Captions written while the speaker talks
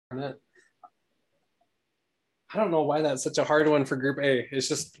it. I don't know why that's such a hard one for Group A. It's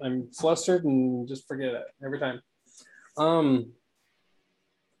just I'm flustered and just forget it every time.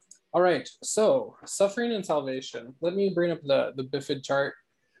 All right, so suffering and salvation. Let me bring up the BIFID chart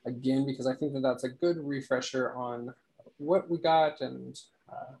again, because I think that that's a good refresher on what we got and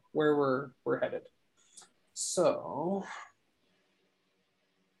where we're headed. So,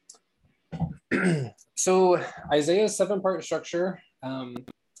 so Isaiah's 7-part structure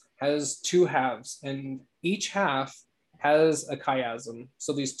has 2 halves, and each half has a chiasm.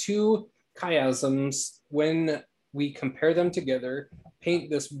 So these 2 chiasms, when we compare them together,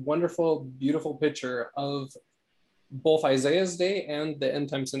 paint this wonderful, beautiful picture of both Isaiah's day and the end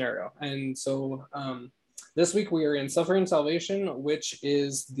time scenario. And so this week we are in Suffering and Salvation, which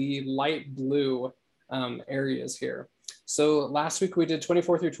is the light blue areas here. So last week we did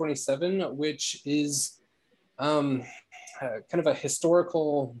 24 through 27, which is kind of a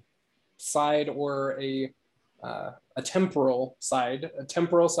historical side, or a temporal side, a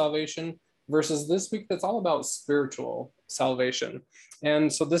temporal salvation, versus this week that's all about spiritual salvation.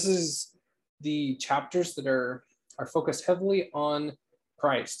 And so this is the chapters that are focused heavily on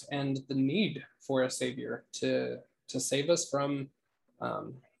Christ and the need for a savior to save us from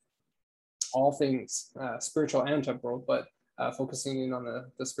all things spiritual and temporal, but focusing in on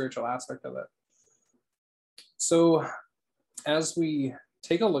the spiritual aspect of it. So as we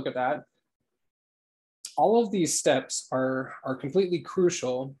take a look at that, all of these steps are completely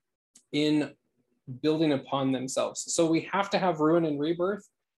crucial in building upon themselves. So we have to have ruin and rebirth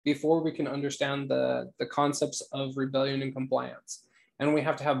before we can understand the concepts of rebellion and compliance. And we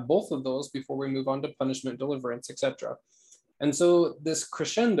have to have both of those before we move on to punishment, deliverance, etc. And so this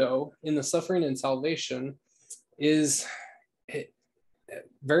crescendo in the suffering and salvation is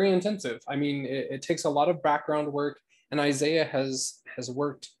very intensive. I mean, it takes a lot of background work, and Isaiah has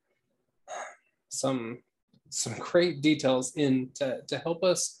worked some great details in to help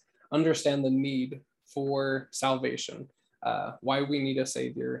us understand the need for salvation, why we need a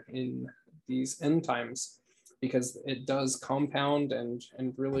savior in these end times, because it does compound and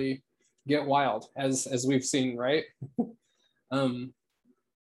really get wild, as we've seen, right? Let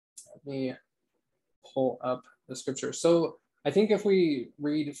me pull up the scripture. So I think if we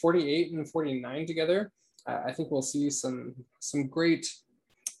read 48 and 49 together, I think we'll see some great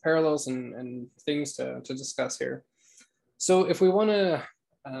parallels and things to discuss here. So if we want to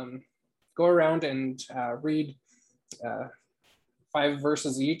go around and read 5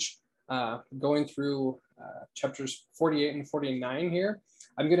 verses each, going through chapters 48 and 49 here,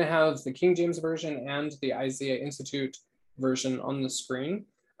 I'm going to have the King James Version and the Isaiah Institute version on the screen.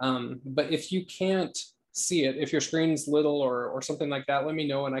 But if you can't see it, if your screen's little or something like that, let me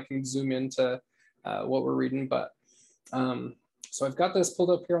know and I can zoom into what we're reading. But so I've got this pulled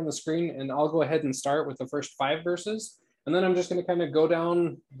up here on the screen, and I'll go ahead and start with the first 5 verses. And then I'm just going to kind of go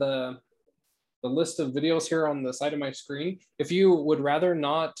down the list of videos here on the side of my screen. If you would rather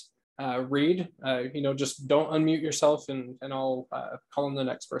not read, just don't unmute yourself, and I'll call on the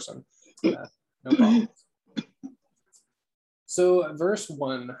next person. No problem. So verse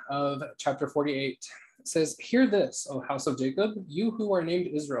 1 of chapter 48 says, "Hear this, O house of Jacob, you who are named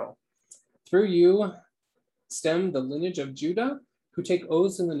Israel. Through you stem the lineage of Judah, who take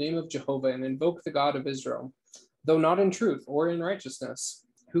oaths in the name of Jehovah and invoke the God of Israel, though not in truth or in righteousness,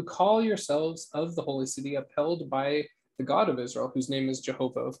 who call yourselves of the holy city, upheld by the God of Israel, whose name is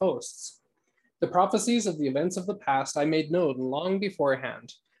Jehovah of hosts. The prophecies of the events of the past I made known long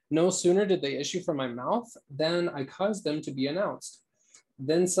beforehand. No sooner did they issue from my mouth than I caused them to be announced.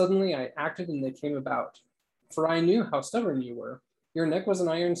 Then suddenly I acted and they came about. For I knew how stubborn you were. Your neck was an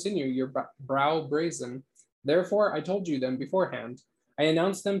iron sinew, your brow brazen. Therefore I told you them beforehand. I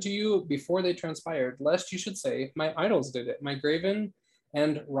announced them to you before they transpired, lest you should say, my idols did it, my graven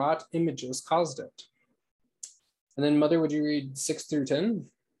and wrought images caused it." And then Mother, would you read 6 through 10?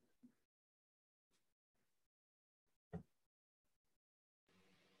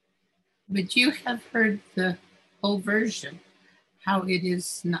 But you have heard the whole version, how it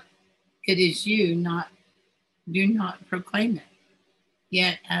is you do not proclaim it.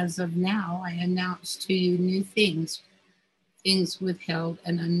 Yet as of now, I announce to you new things withheld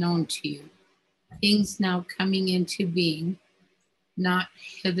and unknown to you, things now coming into being, not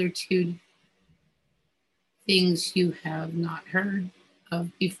hitherto things you have not heard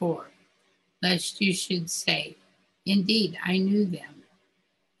of before, lest you should say, indeed, I knew them.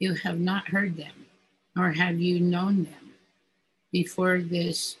 You have not heard them, nor have you known them. Before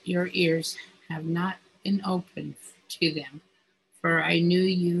this, your ears have not been opened to them, for I knew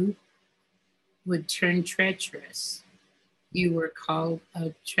you would turn treacherous, You were called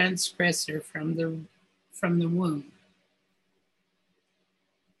a transgressor from the womb.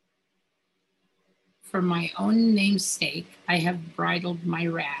 For my own name's sake, I have bridled my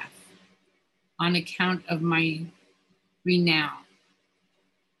wrath on account of my renown.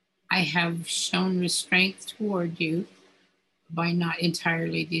 I have shown restraint toward you by not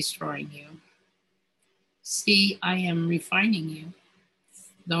entirely destroying you. See, I am refining you,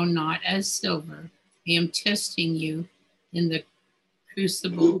 though not as silver. I am testing you in the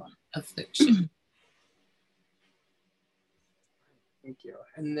crucible of affliction. Thank you.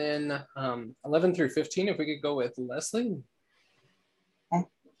 And then 11 through 15, if we could go with Leslie. Okay.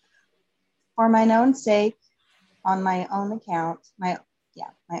 For mine own sake, on my own account, my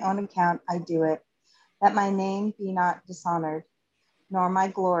own account, I do it, that my name be not dishonored, nor my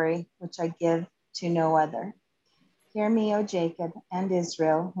glory, which I give to no other. Hear me, O Jacob and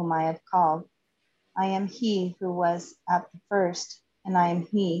Israel, whom I have called. I am he who was at the first, and I am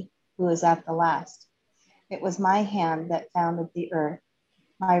he who is at the last. It was my hand that founded the earth,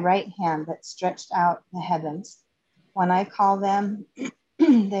 my right hand that stretched out the heavens. When I call them,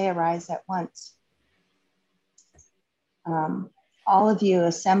 they arise at once. All of you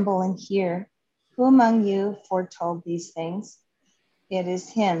assemble and hear. Who among you foretold these things? It is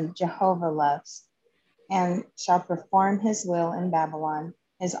him Jehovah loves, and shall perform his will in Babylon.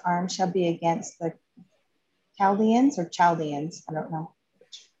 His arm shall be against the Chaldeans or Chaldeans. I don't know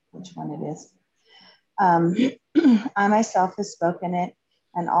which one it is. I myself have spoken it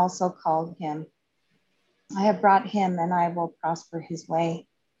and also called him. I have brought him and I will prosper his way.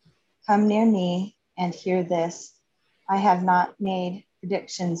 Come near me and hear this. I have not made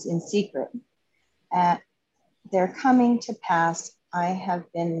predictions in secret. At their coming to pass, I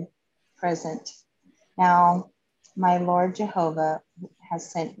have been present. Now, my Lord Jehovah has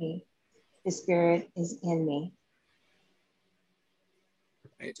sent me. His spirit is in me.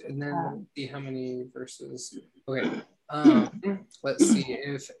 Right, and then let's see how many verses. Okay, let's see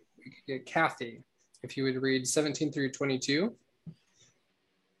if we could get Kathy, if you would read 17 through 22.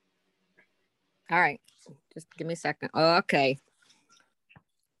 All right, just give me a second. Okay.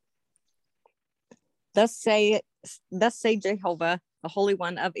 Thus say Jehovah, the Holy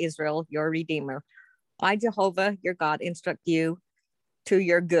One of Israel, your Redeemer. I, Jehovah, your God, instruct you to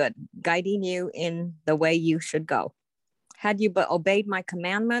your good, guiding you in the way you should go. Had you but obeyed my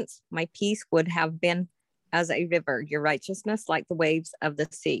commandments, my peace would have been as a river, your righteousness like the waves of the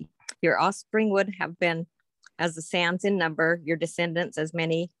sea. Your offspring would have been as the sands in number, your descendants as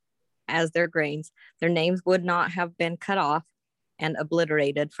many as their grains. Their names would not have been cut off and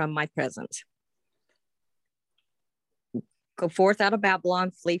obliterated from my presence. Go forth out of Babylon,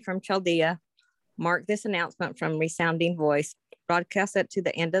 flee from Chaldea. Mark this announcement from resounding voice. Broadcast it to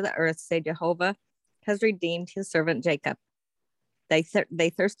the end of the earth. Say, Jehovah has redeemed his servant Jacob. They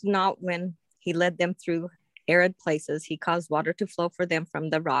thirsted not when he led them through arid places. He caused water to flow for them from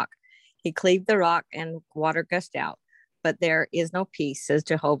the rock. He cleaved the rock and water gushed out. But there is no peace, says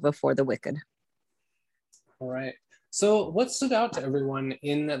Jehovah, for the wicked. All right. So what stood out to everyone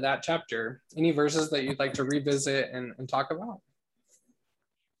in that chapter? Any verses that you'd like to revisit and talk about?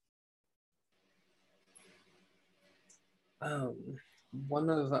 One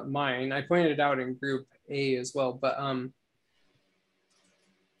of mine, I pointed it out in group A as well, but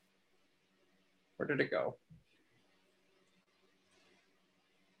where did it go?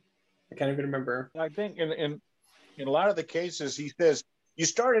 I can't even remember. I think in a lot of the cases, he says, you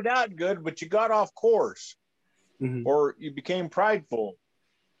started out good, but you got off course, or you became prideful,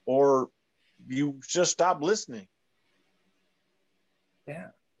 or you just stopped listening. Yeah,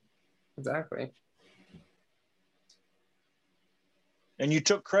 exactly. And you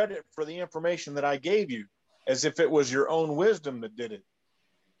took credit for the information that I gave you as if it was your own wisdom that did it,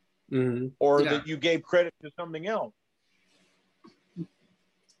 or that you gave credit to something else.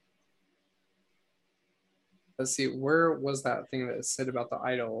 Let's see, where was that thing that said about the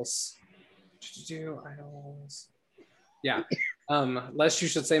idols? Idols. Yeah. Lest you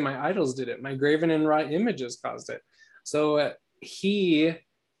should say my idols did it. My graven and wrought images caused it. So he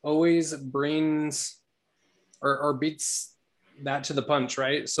always brings or beats that to the punch,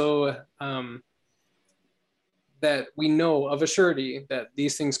 right? So that we know of a surety that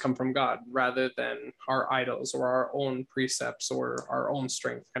these things come from God rather than our idols or our own precepts or our own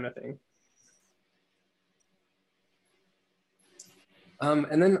strength kind of thing.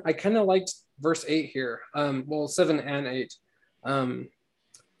 And then I kind of liked verse 8 here, well, 7 and 8.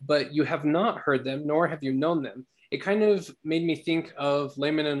 But you have not heard them, nor have you known them. It kind of made me think of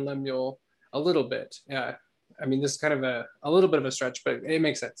Laman and Lemuel a little bit. Yeah, I mean, this is kind of a little bit of a stretch, but it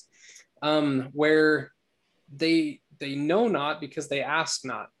makes sense. Where they they know not because they ask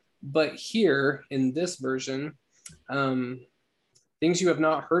not. But here in this version, things you have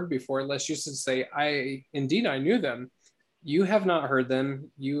not heard before, lest you should say, I knew them. You have not heard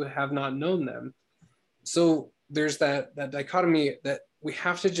them, you have not known them. So there's that dichotomy that we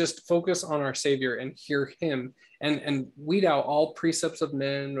have to just focus on our Savior and hear him, and weed out all precepts of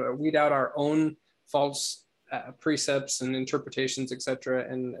men, or weed out our own false precepts and interpretations, etc.,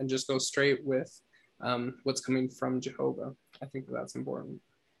 and just go straight with what's coming from Jehovah. I think that's important.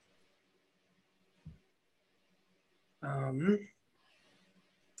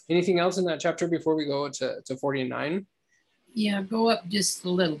 Anything else in that chapter before we go to 49? Yeah, go up just a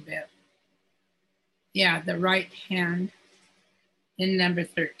little bit. Yeah, the right hand in number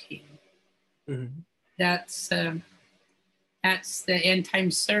 13. Mm-hmm. That's the end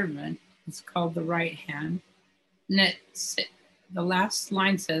time servant. It's called the right hand. And the last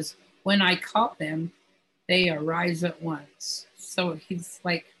line says, when I call them, they arise at once. So he's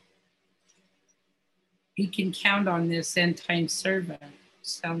like, he can count on this end time servant.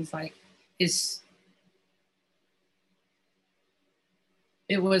 Sounds like it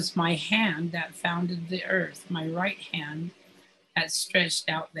was my hand that founded the earth, my right hand that stretched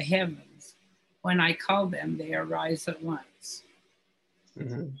out the heavens. When I call them, they arise at once.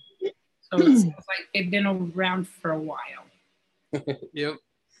 Mm-hmm. So it sounds like they've been around for a while. Yep,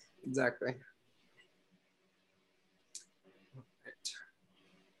 exactly.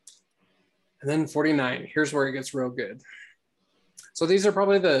 And then 49, here's where it gets real good. So these are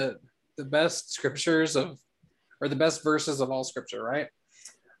probably the best scriptures or the best verses of all scripture, right?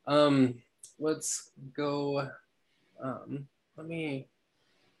 Let's go, let me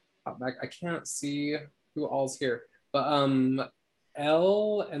hop back. I can't see who all's here, but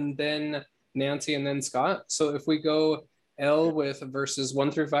Elle and then Nancy and then Scott. So if we go Elle with verses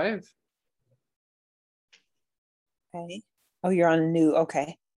 1 through 5. Okay. Oh, you're on a new,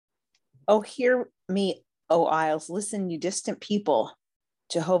 okay. Oh, hear me, O isles, listen, you distant people.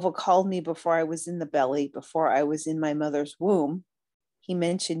 Jehovah called me before I was in the belly, before I was in my mother's womb. He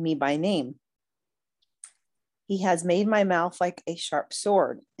mentioned me by name. He has made my mouth like a sharp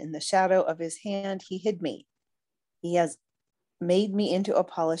sword. In the shadow of his hand, he hid me. He has made me into a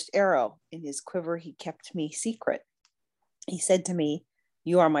polished arrow. In his quiver, he kept me secret. He said to me,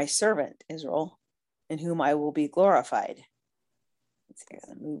 you are my servant, Israel, in whom I will be glorified. Let's see,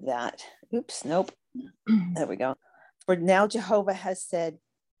 I'm gonna move that. Oops, nope. There we go. For now Jehovah has said,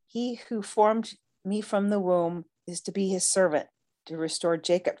 he who formed me from the womb is to be his servant, to restore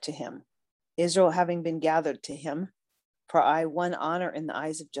Jacob to him, Israel having been gathered to him. For I won honor in the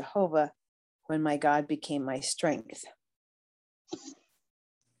eyes of Jehovah when my God became my strength.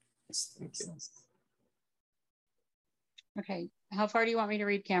 Thank you. Okay, how far do you want me to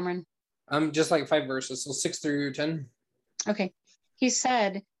read, Cameron? Just like 5 verses, so 6 through 10. Okay. He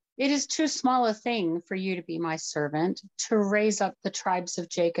said, it is too small a thing for you to be my servant, to raise up the tribes of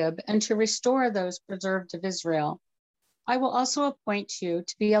Jacob and to restore those preserved of Israel. I will also appoint you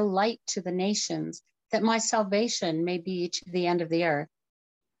to be a light to the nations, that my salvation may be to the end of the earth.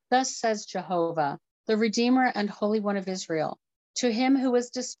 Thus says Jehovah, the Redeemer and Holy One of Israel, to him who is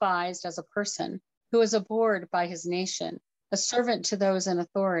despised as a person, who is abhorred by his nation, a servant to those in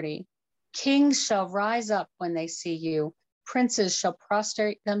authority. Kings shall rise up when they see you. Princes shall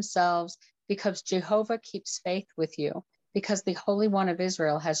prostrate themselves, because Jehovah keeps faith with you, because the Holy One of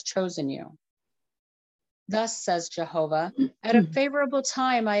Israel has chosen you. Thus says Jehovah, at a favorable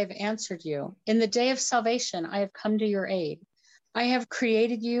time I have answered you. In the day of salvation I have come to your aid. I have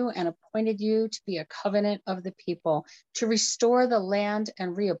created you and appointed you to be a covenant of the people, to restore the land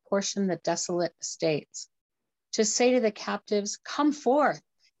and reapportion the desolate estates. To say to the captives, come forth,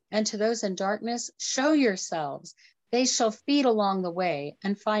 and to those in darkness, show yourselves. They shall feed along the way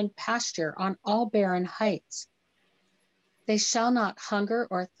and find pasture on all barren heights. They shall not hunger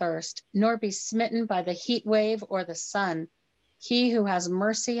or thirst, nor be smitten by the heat wave or the sun. He who has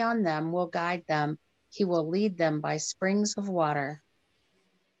mercy on them will guide them. He will lead them by springs of water.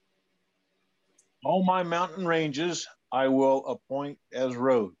 All my mountain ranges I will appoint as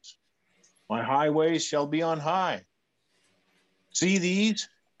roads. My highways shall be on high. See these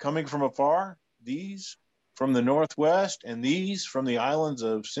coming from afar, these from the northwest, and these from the islands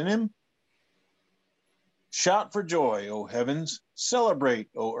of Sinim. Shout for joy, O heavens. Celebrate,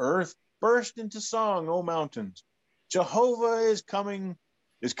 O earth. Burst into song, O mountains. Jehovah is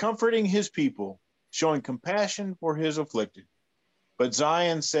comforting his people, showing compassion for his afflicted. But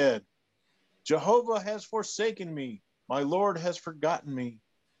Zion said, Jehovah has forsaken me. My Lord has forgotten me.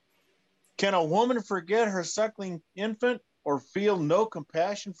 Can a woman forget her suckling infant or feel no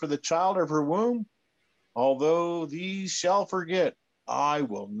compassion for the child of her womb? Although these shall forget, I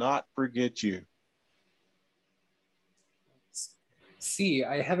will not forget you. See,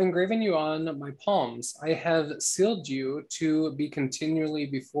 I have engraven you on my palms. I have sealed you to be continually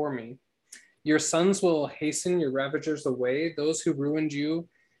before me. Your sons will hasten your ravagers away. Those who ruined you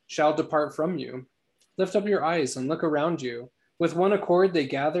shall depart from you. Lift up your eyes and look around you. With one accord they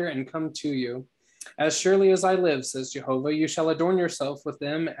gather and come to you. As surely as I live, says Jehovah, you shall adorn yourself with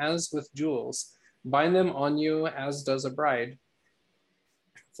them as with jewels. Bind them on you as does a bride.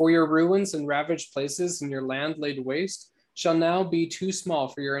 For your ruins and ravaged places and your land laid waste shall now be too small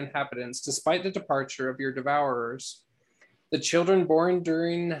for your inhabitants, despite the departure of your devourers. The children born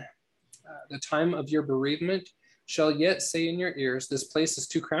during the time of your bereavement shall yet say in your ears, this place is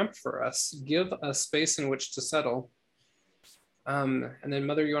too cramped for us. Give us space in which to settle. And then,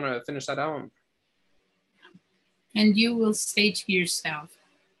 Mother, you want to finish that out? And you will say to yourself,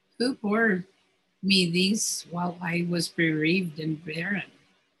 who bore me these while I was bereaved and barren?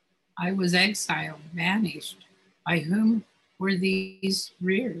 I was exiled, banished. By whom were these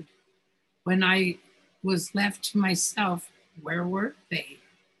reared? When I was left to myself, where were they?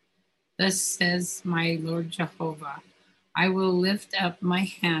 Thus says my Lord Jehovah, I will lift up my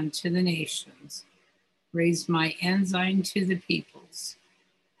hand to the nations, raise my ensign to the peoples,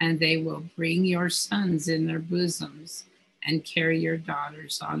 and they will bring your sons in their bosoms and carry your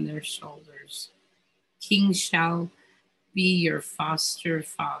daughters on their shoulders. Kings shall be your foster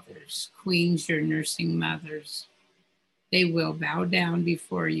fathers, queens your nursing mothers. They will bow down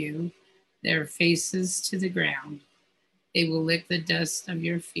before you, their faces to the ground. They will lick the dust of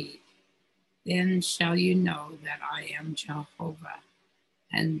your feet. Then shall you know that I am Jehovah,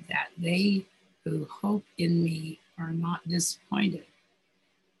 and that they who hope in me are not disappointed.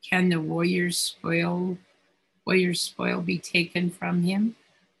 Can the warrior's spoil be taken from him,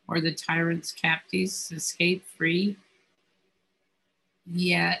 or the tyrant's captives escape free?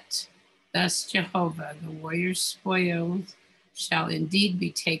 Yet thus Jehovah, the warrior's spoils shall indeed be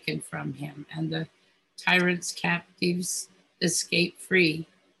taken from him, and the tyrant's captives escape free.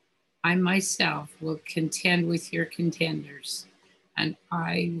 I myself will contend with your contenders, and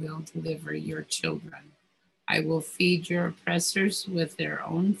I will deliver your children. I will feed your oppressors with their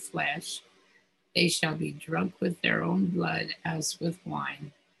own flesh. They shall be drunk with their own blood as with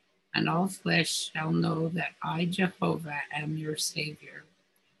wine, and all flesh shall know that I, Jehovah, am your Savior,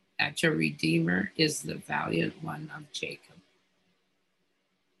 that your Redeemer is the valiant one of Jacob.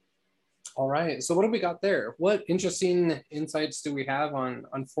 All right, so what do we got there? What interesting insights do we have on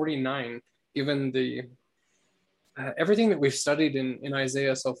 49, given the everything that we've studied in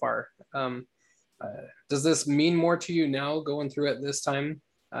Isaiah so far? Does this mean more to you now going through it this time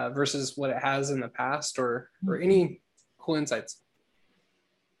versus what it has in the past, or any cool insights?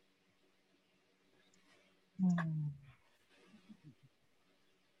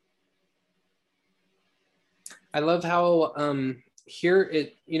 I love how here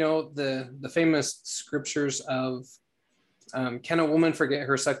it, the famous scriptures of can a woman forget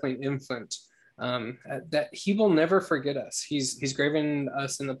her suckling infant? That he will never forget us. He's graven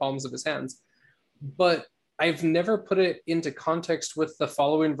us in the palms of his hands. But I've never put it into context with the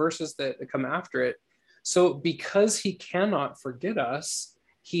following verses that come after it. So because he cannot forget us,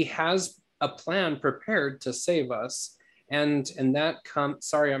 he has a plan prepared to save us. And that comes,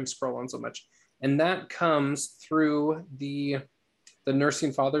 sorry, I'm scrolling so much. And that comes through the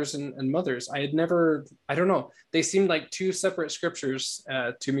nursing fathers and mothers. I don't know. They seemed like two separate scriptures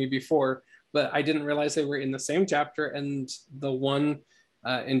to me before, but I didn't realize they were in the same chapter, and the one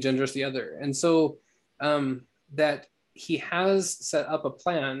engenders the other. And so that he has set up a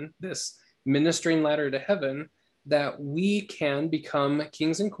plan, this ministering ladder to heaven, that we can become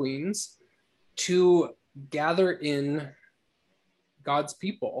kings and queens to gather in God's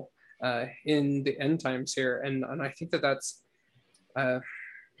people in the end times here. And I think that's, I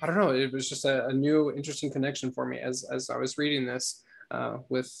don't know, it was just a new, interesting connection for me as I was reading this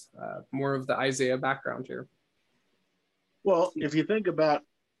with more of the Isaiah background here. Well, if you think about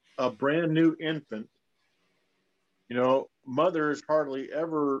a brand new infant, mothers hardly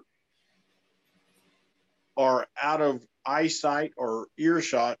ever are out of eyesight or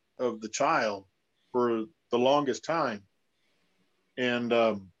earshot of the child for the longest time. And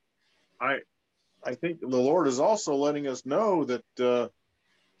I think the Lord is also letting us know that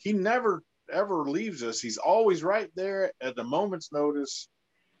he never, ever leaves us. He's always right there at the moment's notice.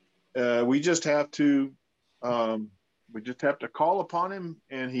 We just have to call upon him,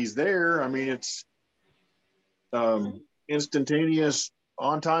 and he's there. I mean, it's instantaneous,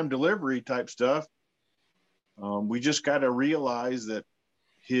 on-time delivery type stuff. We just got to realize that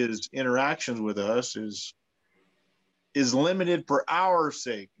his interactions with us is limited for our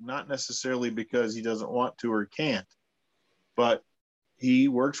sake, not necessarily because he doesn't want to or can't, but he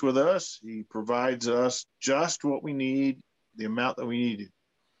works with us. He provides us just what we need, the amount that we needed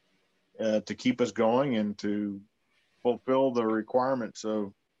to keep us going and to fulfill the requirements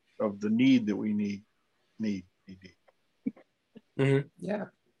of the need that we need. Mm-hmm. Yeah,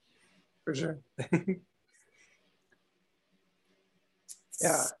 for sure.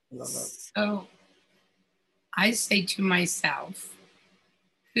 Yeah, I love that. So I say to myself,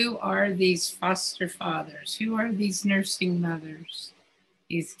 who are these foster fathers? Who are these nursing mothers?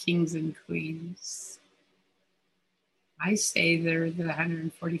 These kings and queens? I say they're the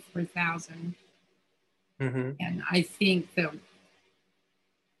 144,000. Mm-hmm. And I think that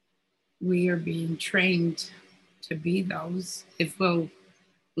we are being trained to be those if we'll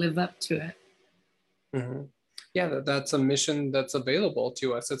live up to it. Mm-hmm. Yeah, that's a mission that's available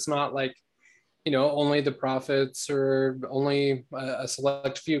to us. It's not like, only the prophets or only a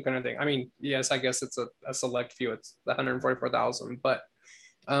select few kind of thing. I mean, yes, I guess it's a select few. It's the 144,000. But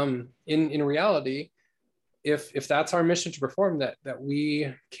in reality, if that's our mission to perform, that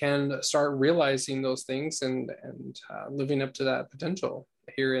we can start realizing those things and living up to that potential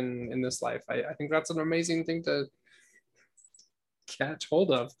here in this life. I think that's an amazing thing to catch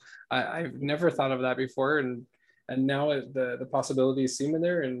hold of. I've never thought of that before, and now the possibilities seem in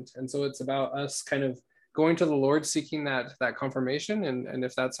there, and so it's about us kind of going to the Lord, seeking that confirmation, and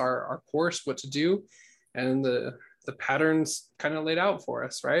if that's our course, what to do, and the patterns kind of laid out for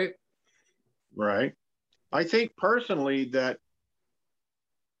us, right? Right. I think personally that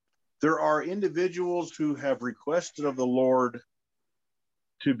there are individuals who have requested of the Lord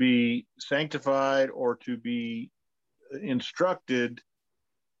to be sanctified or to be instructed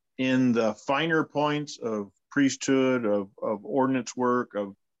in the finer points of priesthood, of ordinance work,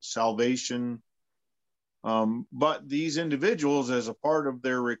 of salvation. But these individuals, as a part of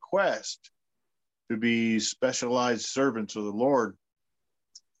their request to be specialized servants of the Lord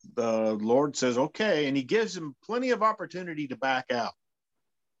says, okay, and he gives them plenty of opportunity to back out.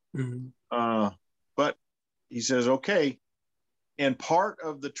 Mm-hmm. But he says, okay, and part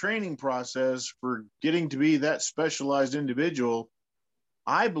of the training process for getting to be that specialized individual,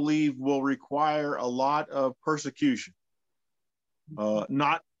 I believe, will require a lot of persecution.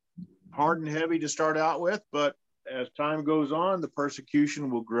 Not hard and heavy to start out with, but as time goes on, the persecution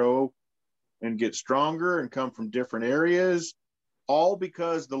will grow and get stronger and come from different areas, all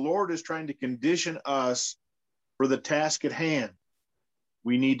because the Lord is trying to condition us for the task at hand.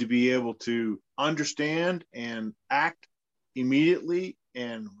 We need to be able to understand and act immediately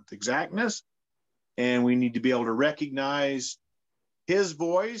and with exactness, and we need to be able to recognize his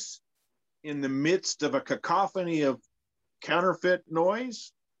voice in the midst of a cacophony of counterfeit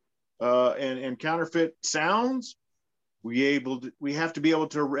noise and counterfeit sounds. We have to be able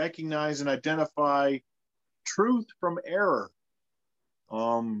to recognize and identify truth from error.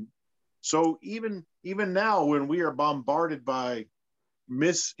 So even now, when we are bombarded by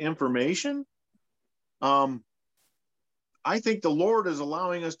misinformation, I think the Lord is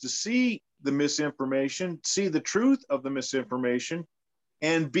allowing us to see the misinformation, see the truth of the misinformation,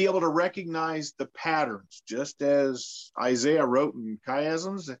 and be able to recognize the patterns, just as Isaiah wrote in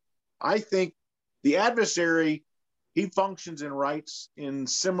Chiasms. I think the adversary, he functions and writes in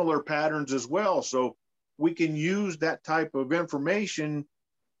similar patterns as well. So we can use that type of information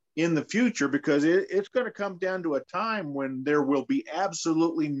in the future, because it's going to come down to a time when there will be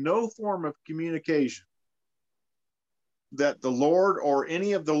absolutely no form of communication that the Lord or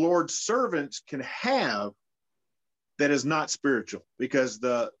any of the Lord's servants can have that is not spiritual, because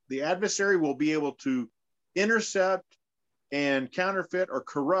the adversary will be able to intercept and counterfeit or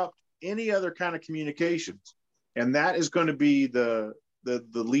corrupt any other kind of communications. And that is going to be the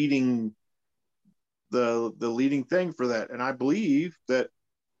leading thing for that. And I believe that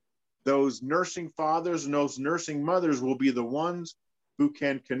those nursing fathers and those nursing mothers will be the ones who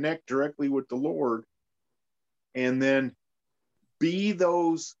can connect directly with the Lord, and then be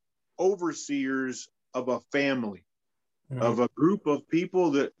those overseers of a family, mm-hmm. of a group of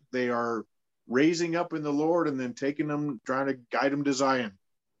people that they are raising up in the Lord, and then taking them, trying to guide them to Zion.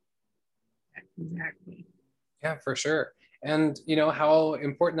 Exactly. Yeah, for sure. And how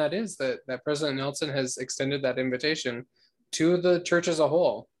important that is that President Nelson has extended that invitation to the church as a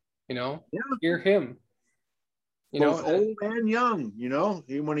whole. Yeah. Hear him. Both old and young.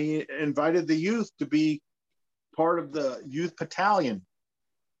 When he invited the youth to be part of the youth battalion,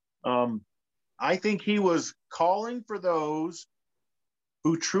 I think he was calling for those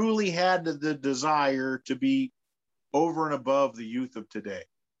who truly had the desire to be over and above the youth of today.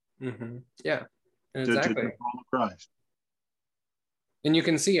 Yeah, exactly. To follow Christ. And you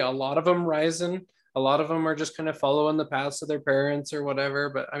can see a lot of them rising. A lot of them are just kind of following the paths of their parents or whatever.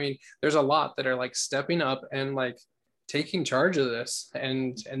 But I mean, there's a lot that are like stepping up and like taking charge of this,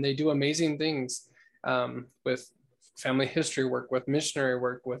 and they do amazing things with family history work, with missionary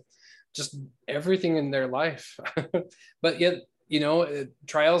work, with just everything in their life. But yet, you know,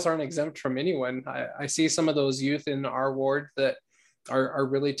 trials aren't exempt from anyone. I see some of those youth in our ward that are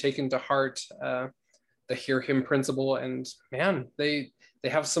really taken to heart the Hear Him principle, and man, they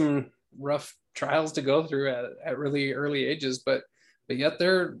have some rough trials to go through at really early ages, but yet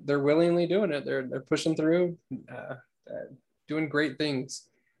they're willingly doing it. They're pushing through, doing great things.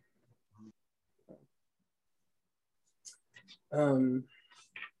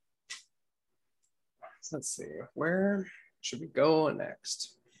 Let's see, where should we go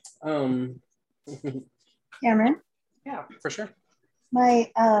next? Cameron? Yeah, for sure. My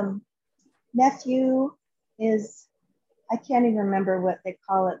nephew is, I can't even remember what they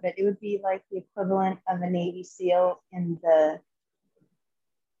call it, but it would be like the equivalent of a Navy SEAL in the,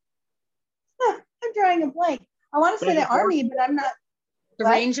 I'm drawing a blank. I want to say the Army, but I'm not. The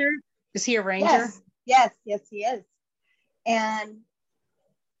what? Ranger? Is he a Ranger? Yes, he is. And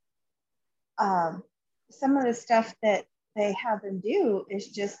some of the stuff that they have them do is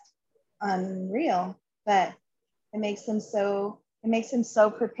just unreal, but it makes them so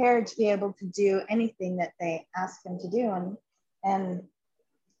prepared to be able to do anything that they ask them to do. And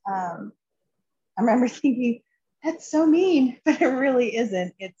I remember thinking, that's so mean, but it really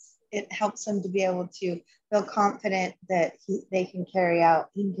isn't. It helps them to be able to feel confident that he can carry out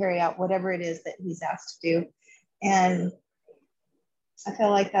whatever it is that he's asked to do. And I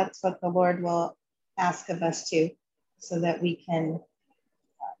feel like that's what the Lord will ask of us too, so that we can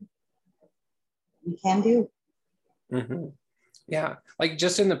do. Mm-hmm. Yeah, like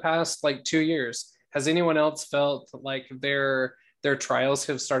just in the past like 2 years, has anyone else felt like their trials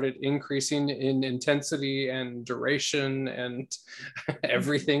have started increasing in intensity and duration and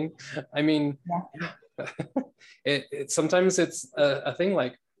everything? I mean, yeah. it sometimes it's a thing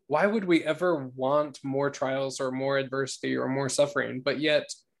like, why would we ever want more trials or more adversity or more suffering? But yet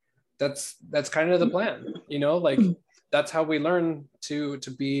that's kind of the plan, you know, like that's how we learn to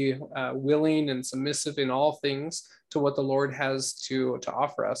be willing and submissive in all things to what the Lord has to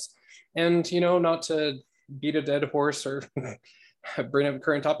offer us. And, you know, not to beat a dead horse or bring up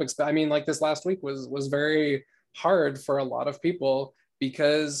current topics, but I mean, like this last week was very hard for a lot of people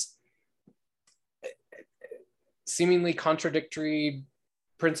because seemingly contradictory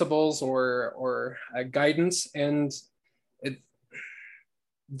principles or guidance, and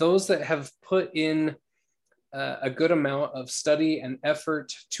those that have put in a good amount of study and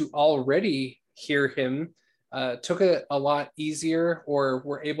effort to already hear him took it a lot easier, or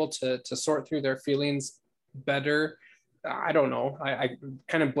were able to sort through their feelings better. I don't know, I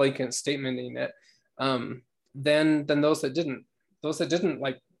kind of blanket statementing it, than those that didn't. Those that didn't,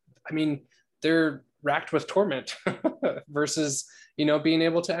 like, I mean, they're racked with torment versus, you know, being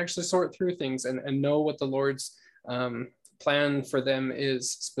able to actually sort through things and know what the Lord's plan for them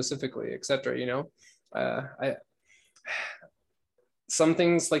is specifically, etc. You know, some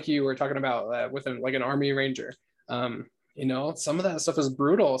things like you were talking about with like an Army Ranger, you know, some of that stuff is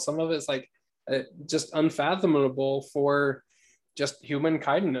brutal. Some of it's like just unfathomable for just human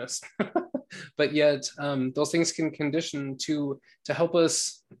kindness. But yet those things can condition to help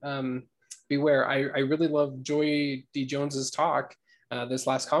us beware. I really love Joy D. Jones's talk this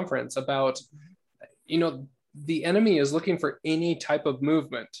last conference about, you know, the enemy is looking for any type of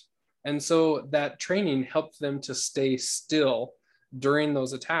movement. And so that training helped them to stay still during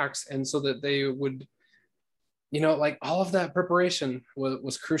those attacks. And so that they would, you know, like all of that preparation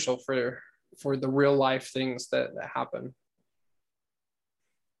was crucial for the real life things that happen.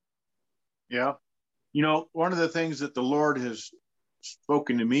 Yeah. You know, one of the things that the Lord has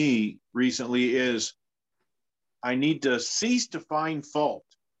spoken to me recently is I need to cease to find fault,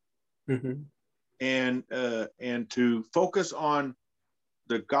 mm-hmm. and to focus on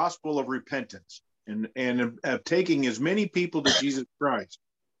the gospel of repentance and of taking as many people to Jesus Christ,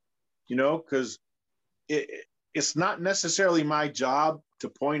 you know, because it's not necessarily my job to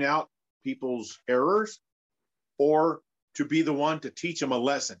point out people's errors or to be the one to teach them a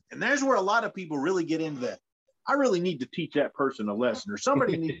lesson. And there's where a lot of people really get into that. I really need to teach that person a lesson, or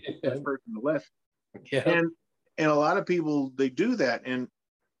somebody needs to teach that person a lesson. Yeah. And a lot of people, they do that. And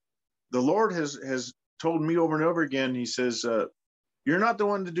the Lord has told me over and over again, he says, you're not the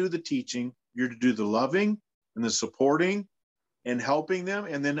one to do the teaching. You're to do the loving and the supporting and helping them,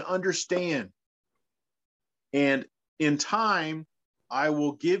 and then understand. And in time, I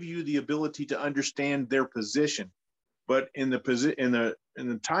will give you the ability to understand their position. But in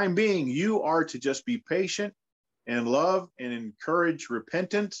the time being, you are to just be patient and love and encourage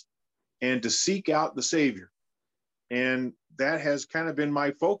repentance and to seek out the Savior. And that has kind of been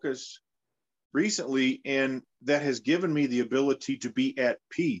my focus recently, and that has given me the ability to be at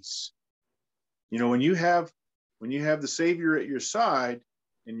peace. You know, when you have the Savior at your side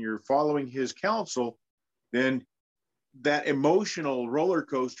and you're following his counsel, then that emotional roller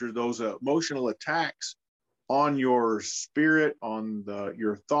coaster, those emotional attacks on your spirit, on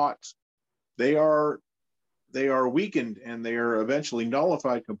your thoughts, they are weakened and they are eventually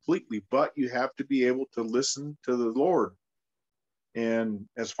nullified completely. But you have to be able to listen to the Lord. And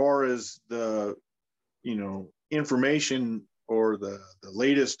as far as the, information or the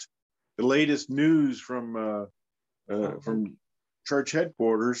latest news from church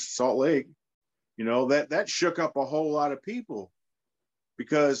headquarters, Salt Lake, that shook up a whole lot of people,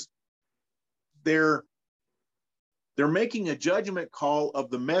 because they're making a judgment call of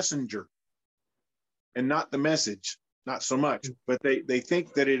the messenger and not the message, not so much, but they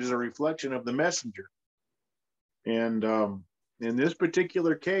think that it is a reflection of the messenger. And in this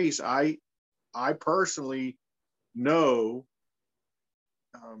particular case, I personally know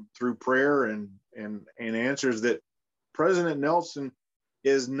through prayer and answers that President Nelson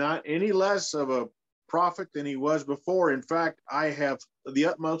is not any less of a prophet than he was before. In fact, I have the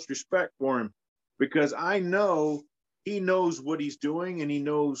utmost respect for him, because I know he knows what he's doing, and he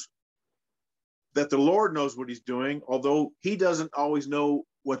knows that the Lord knows what he's doing, although he doesn't always know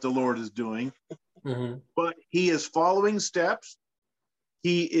what the Lord is doing. Mm-hmm. But he is following steps.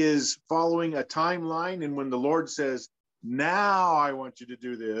 He is following a timeline. And when the Lord says, now I want you to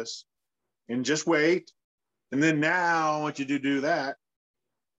do this, and just wait, and then now I want you to do that.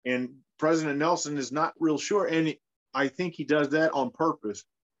 And President Nelson is not real sure. And I think he does that on purpose,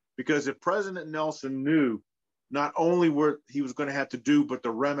 because if President Nelson knew not only what he was going to have to do, but the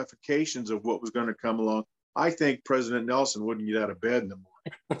ramifications of what was going to come along, I think President Nelson wouldn't get out of bed in the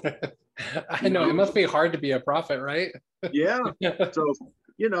morning. I know, it must be hard to be a prophet, right? Yeah. So,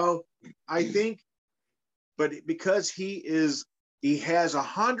 I think, but because he has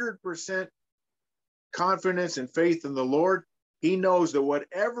 100% confidence and faith in the Lord, he knows that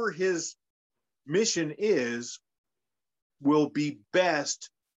whatever his mission is will be best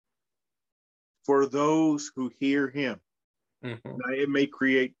for those who hear him. Mm-hmm. Now, it may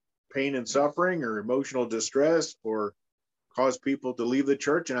create pain and suffering or emotional distress or cause people to leave the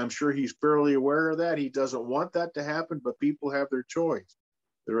church, and I'm sure he's fairly aware of that. He doesn't want that to happen, but people have their choice,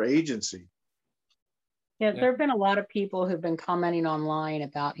 their agency. Yeah, there have been a lot of people who've been commenting online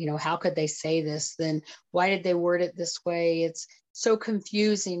about, how could they say this? Then why did they word it this way? It's so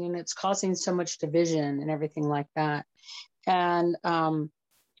confusing, and it's causing so much division and everything like that. And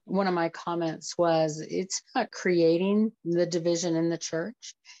one of my comments was, it's not creating the division in the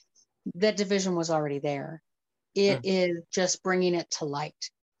church. That division was already there. It is just bringing it to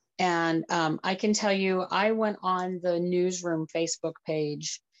light. And I can tell you, I went on the Newsroom Facebook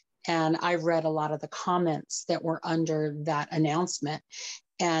page, and I read a lot of the comments that were under that announcement.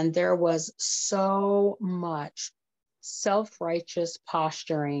 And there was so much self-righteous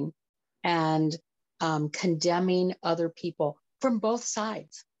posturing and condemning other people from both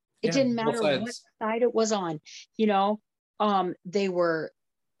sides. It didn't matter what side it was on. They were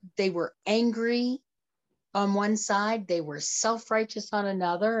angry on one side, they were self-righteous on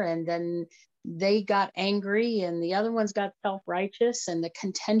another, and then they got angry and the other ones got self-righteous, and the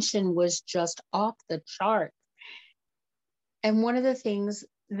contention was just off the chart. And one of the things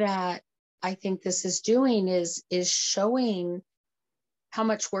that I think this is doing is showing how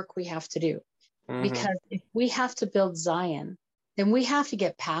much work we have to do. Mm-hmm. Because if we have to build Zion, then we have to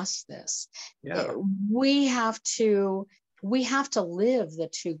get past this. Yeah. We have to live the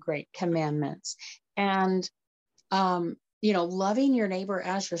two great commandments. And loving your neighbor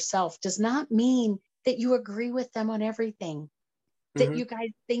as yourself does not mean that you agree with them on everything, that you guys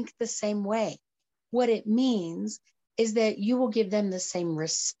think the same way. What it means is that you will give them the same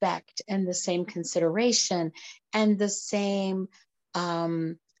respect and the same consideration and the same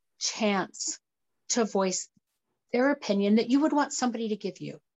chance to voice their opinion that you would want somebody to give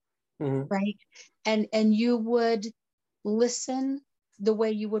you, right? And you would listen the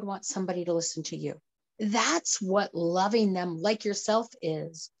way you would want somebody to listen to you. That's what loving them like yourself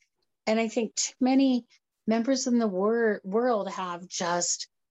is. And I think too many members in the world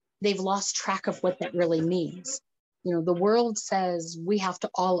they've lost track of what that really means. The world says we have to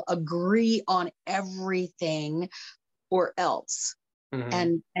all agree on everything or else.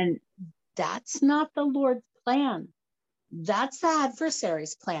 And that's not the Lord's plan. That's the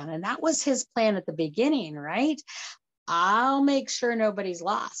adversary's plan. And that was his plan at the beginning, right? I'll make sure nobody's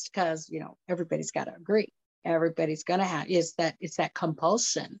lost because, you know, everybody's got to agree. Everybody's going to have, it's that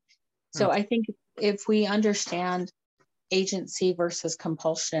compulsion. So I think if we understand agency versus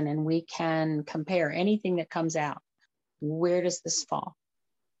compulsion and we can compare anything that comes out, where does this fall?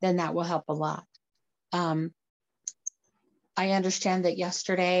 Then that will help a lot. I understand that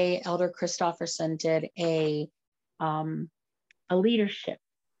yesterday, Elder Christofferson did a leadership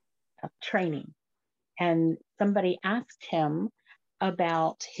training, and somebody asked him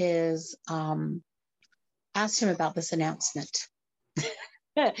about this announcement.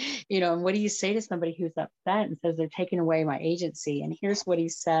 You know, and what do you say to somebody who's upset and says they're taking away my agency? And here's what he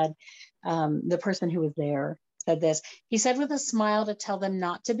said. The person who was there said this. He said with a smile to tell them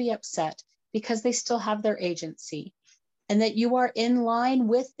not to be upset because they still have their agency, and that you are in line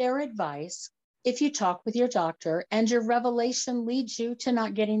with their advice if you talk with your doctor and your revelation leads you to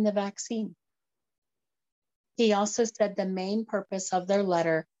not getting the vaccine. He also said the main purpose of their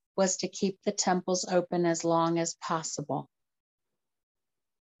letter was to keep the temples open as long as possible.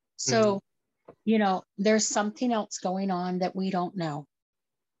 So, you know, there's something else going on that we don't know,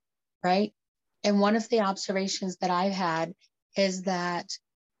 right? And one of the observations that I've had is that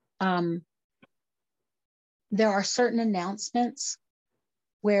there are certain announcements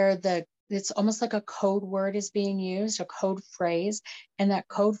where it's almost like a code word is being used, a code phrase, and that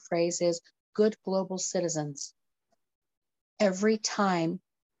code phrase is good global citizens. Every time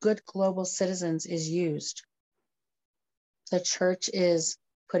good global citizens is used, the church is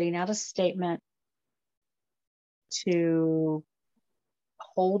putting out a statement to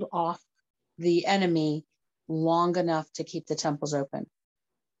hold off the enemy long enough to keep the temples open.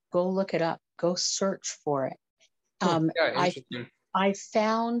 Go look it up. Go search for it. I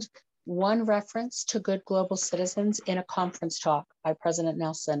found one reference to good global citizens in a conference talk by President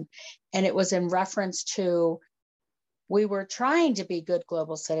Nelson. And it was in reference to, we were trying to be good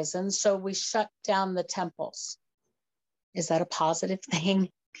global citizens, so we shut down the temples. Is that a positive thing?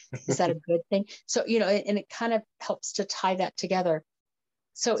 Is that a good thing? So, you know, and it kind of helps to tie that together.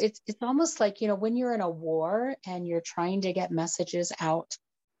 So it's almost like, you know, when you're in a war and you're trying to get messages out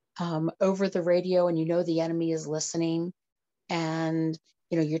over the radio, and you know the enemy is listening, and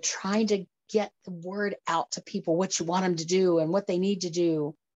you know you're trying to get the word out to people what you want them to do and what they need to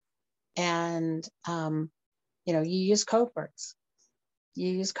do, and you know, you use code words,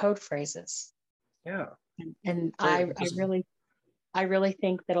 you use code phrases. Yeah. And I really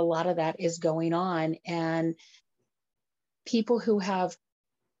think that a lot of that is going on, and people who have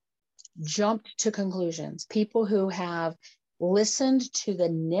jumped to conclusions, people who have listened to the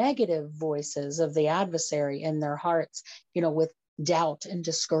negative voices of the adversary in their hearts, you know, with doubt and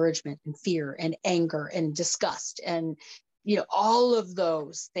discouragement and fear and anger and disgust and, you know, all of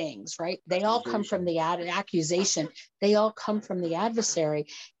those things, right? They all come from the accusation. They all come from the adversary.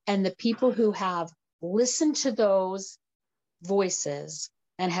 And the people who have listened to those voices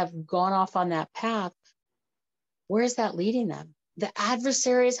and have gone off on that path, where is that leading them? The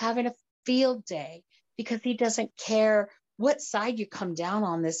adversary is having a field day because he doesn't care what side you come down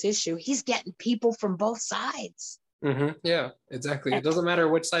on this issue. He's getting people from both sides. Yeah, exactly. It doesn't matter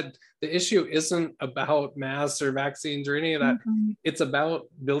which side. The issue isn't about masks or vaccines or any of that. It's about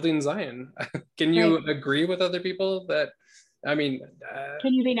building Zion. Can you agree with other people that, I mean,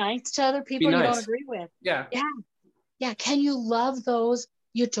 can you be nice to other people you don't agree with? Yeah. Can you love those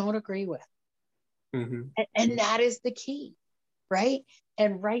you don't agree with? And that is the key, right?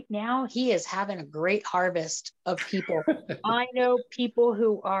 And right now he is having a great harvest of people. I know people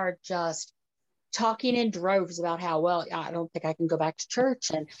who are just talking in droves about how, well, I don't think I can go back to church,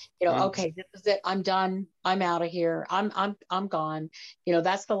 and you know, okay, this is it, I'm done, I'm out of here, I'm gone, you know,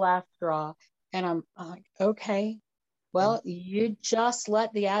 that's the last straw. And I'm like, okay, well, you just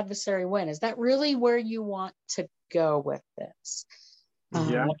let the adversary win. Is that really where you want to go with this?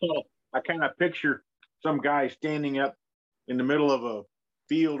 Yeah, I kind of picture some guy standing up in the middle of a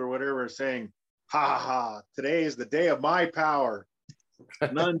field or whatever saying, ha ha ha, today is the day of my power.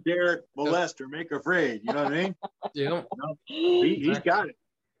 None dare molest or make afraid. You know what I mean? Yeah. He's got it.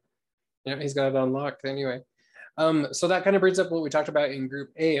 Yeah, he's got it unlocked anyway. So that kind of brings up what we talked about in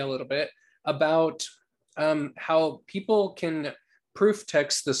Group A a little bit about how people can proof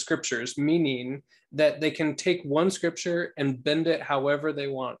text the scriptures, meaning that they can take one scripture and bend it however they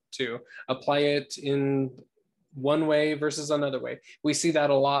want to, apply it in one way versus another way. We see that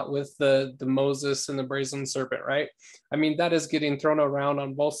a lot with the Moses and the brazen serpent, right? I mean, that is getting thrown around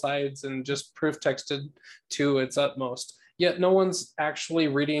on both sides and just proof texted to its utmost. Yet no one's actually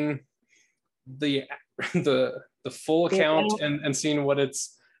reading the the full account and seeing what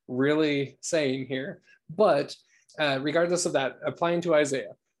it's really saying here. But regardless of that, applying to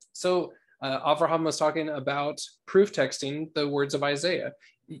Isaiah. So Avraham was talking about proof texting the words of Isaiah.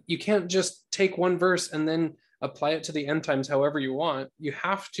 You can't just take one verse and then apply it to the end times however you want. You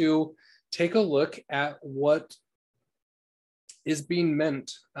have to take a look at what is being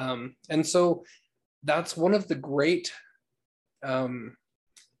meant. And so that's one of the great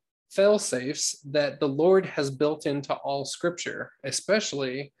fail-safes that the Lord has built into all scripture,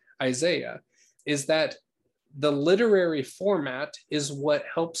 especially Isaiah, is that the literary format is what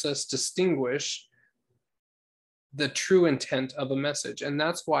helps us distinguish the true intent of a message. And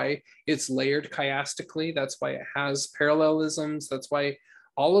that's why it's layered chiastically. That's why it has parallelisms. That's why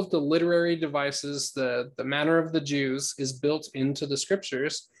all of the literary devices, the manner of the Jews, is built into the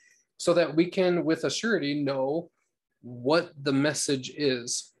scriptures so that we can with a surety know what the message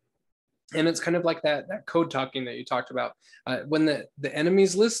is. And it's kind of like that code talking that you talked about. When the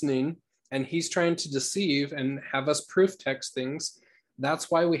enemy's listening and he's trying to deceive and have us proof text things,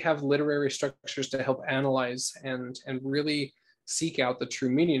 that's why we have literary structures to help analyze and really seek out the true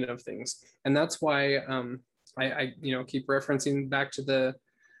meaning of things. And that's why I keep referencing back to the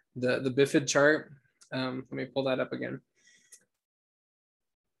Bifid chart. Let me pull that up again.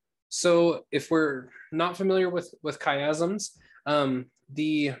 So if we're not familiar with chiasms,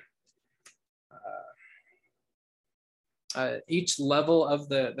 each level of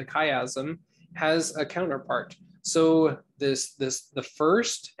the chiasm has a counterpart. So the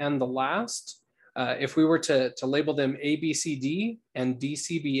first and the last, if we were to label them A, B, C, D and D,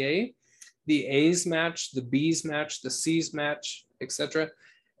 C, B, A, the A's match, the B's match, the C's match, etc.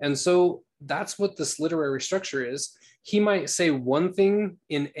 And so that's what this literary structure is. He might say one thing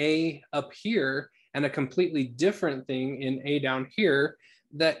in A up here and a completely different thing in A down here,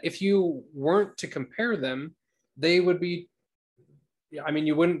 that if you weren't to compare them, they would be,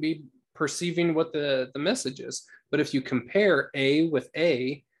 you wouldn't be perceiving what the message is. But if you compare A with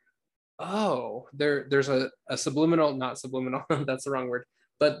A, there's a subliminal, not subliminal, that's the wrong word,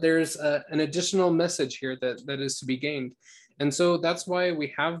 but there's an additional message here that is to be gained. And so that's why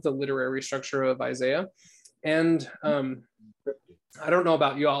we have the literary structure of Isaiah. And I don't know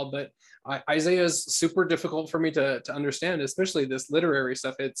about you all, but Isaiah is super difficult for me to understand, especially this literary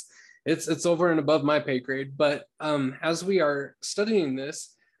stuff. It's over and above my pay grade. But as we are studying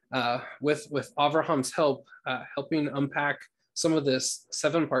this, with Avraham's help, helping unpack some of this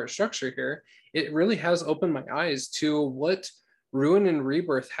 7-part structure here, it really has opened my eyes to what ruin and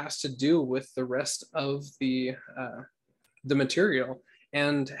rebirth has to do with the rest of the material,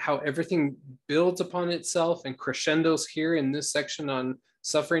 and how everything builds upon itself and crescendos here in this section on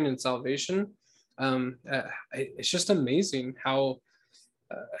suffering and salvation. It's just amazing how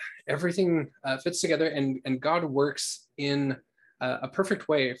everything fits together, and God works in a perfect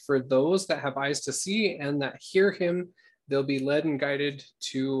way for those that have eyes to see and that hear him. They'll be led and guided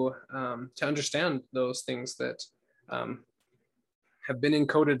to understand those things that have been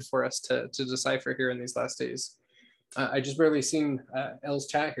encoded for us to decipher here in these last days. I just barely seen Elle's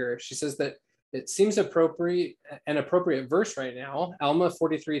chat here. She says that it seems an appropriate verse right now, Alma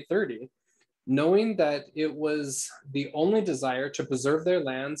 43:30, knowing that it was the only desire to preserve their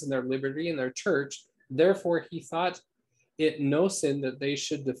lands and their liberty and their church. Therefore, he thought it no sin that they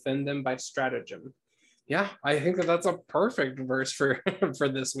should defend them by stratagem. Yeah, I think that's a perfect verse for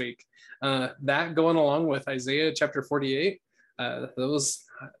this week. That going along with Isaiah chapter 48, those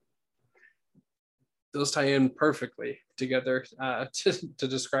tie in perfectly together to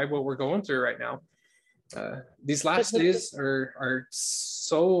describe what we're going through right now. These last days are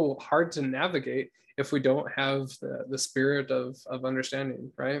so hard to navigate if we don't have the spirit of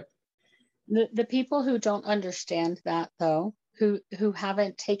understanding, right? The people who don't understand that, though, who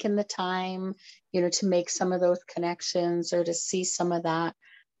haven't taken the time, to make some of those connections or to see some of that,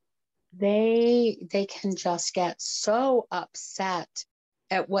 they can just get so upset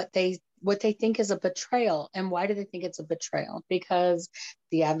at what they think is a betrayal. And why do they think it's a betrayal? Because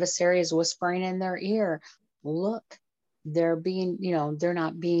the adversary is whispering in their ear, look, they're being, they're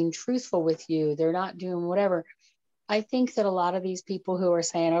not being truthful with you. They're not doing whatever. I think that a lot of these people who are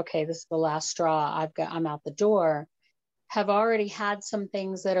saying, okay, this is the last straw, I'm out the door, have already had some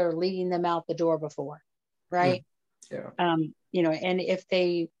things that are leading them out the door before, right? Yeah. And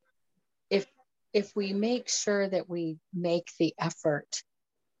if we make sure that we make the effort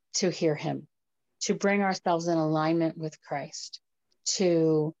to hear him, to bring ourselves in alignment with Christ,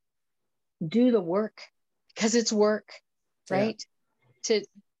 to do the work, because it's work, right? Yeah.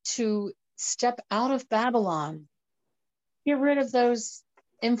 To step out of Babylon, get rid of those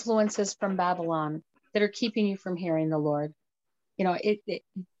influences from Babylon, that are keeping you from hearing the Lord. You know,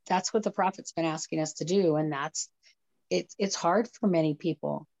 that's what the prophet's been asking us to do. And it's hard for many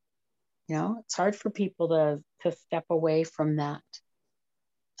people. You know, it's hard for people to step away from that.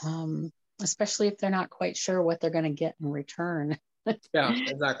 Especially if they're not quite sure what they're going to get in return. Yeah,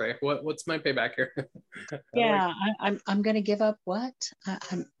 exactly. What's my payback here? Yeah, I'm going to give up what?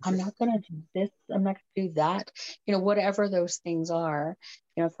 I'm not going to do this. I'm not going to do that. You know, whatever those things are.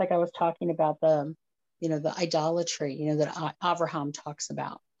 You know, it's like I was talking about the idolatry, you know, that Abraham talks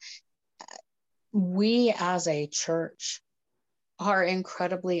about. We as a church are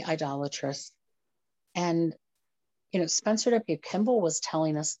incredibly idolatrous. And, you know, Spencer W. Kimball was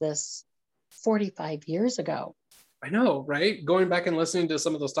telling us this 45 years ago. I know, right? Going back and listening to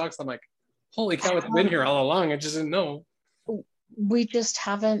some of those talks, I'm like, holy cow, it's been here all along. I just didn't know. We just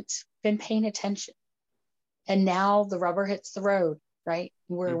haven't been paying attention. And now the rubber hits the road, right?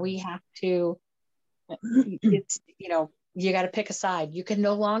 Where we have to, it's, you know, you got to pick a side. You can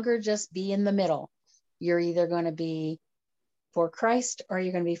no longer just be in the middle. You're either going to be for Christ or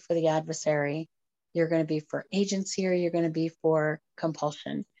you're going to be for the adversary. You're going to be for agency or you're going to be for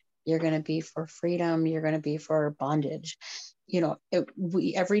compulsion. You're going to be for freedom. You're going to be for bondage. You know,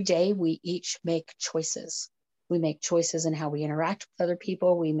 every day we each make choices. We make choices in how we interact with other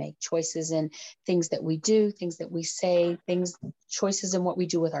people. We make choices in things that we do, things that we say, choices in what we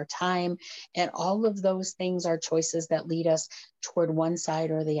do with our time. And all of those things are choices that lead us toward one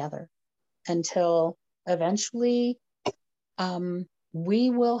side or the other until eventually we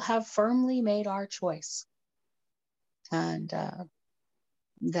will have firmly made our choice. And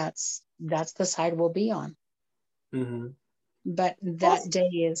that's the side we'll be on. Mm-hmm. But that day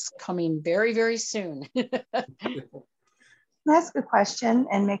is coming very, very soon. Can I ask a question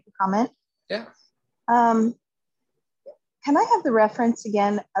and make a comment? Yeah. Can I have the reference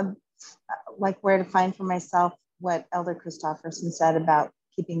again of like where to find for myself what Elder Christofferson said about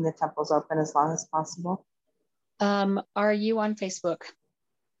keeping the temples open as long as possible? Are you on Facebook?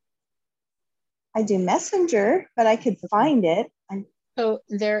 I do Messenger, but I could find it. So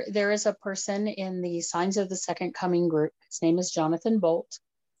there is a person in the Signs of the Second Coming group. His name is Jonathan Bolt.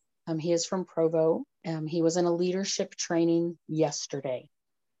 He is from Provo. He was in a leadership training yesterday.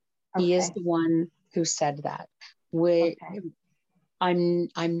 Okay. He is the one who said that. I'm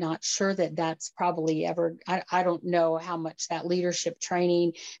not sure that that's probably ever. I don't know how much that leadership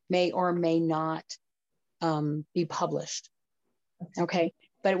training may or may not be published. Okay,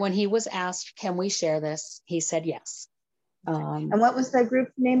 but when he was asked, "Can we share this?" he said yes. And what was the group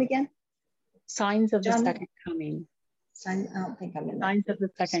name again? Signs of the Second Coming. I don't think I'm in that. Signs of the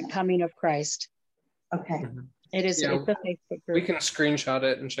Second Coming of Christ. Okay. Mm-hmm. It is. Yeah, it's a Facebook group. We can screenshot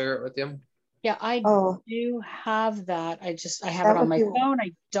it and share it with you. Yeah, I do have that. I have it on my phone.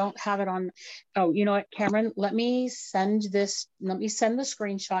 I don't have it on. Oh, you know what, Cameron? Let me send the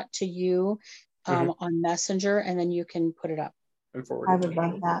screenshot to you on Messenger, and then you can put it up. I would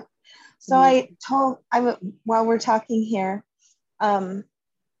love that. So while we're talking here,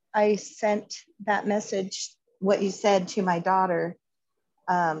 I sent that message, what you said, to my daughter,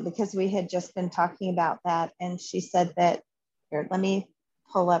 because we had just been talking about that. And she said that, here, let me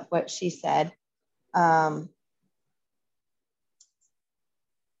pull up what she said. Oh,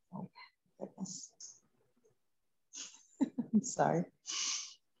 goodness. I'm sorry.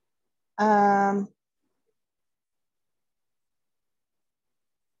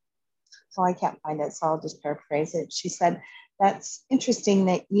 So I can't find it, so I'll just paraphrase it. She said, that's interesting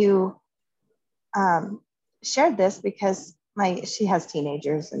that you shared this because she has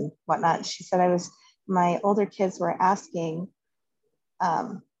teenagers and whatnot. She said, my older kids were asking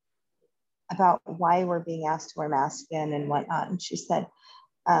about why we're being asked to wear masks again and whatnot. And she said,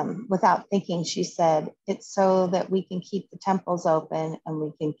 without thinking, she said, it's so that we can keep the temples open and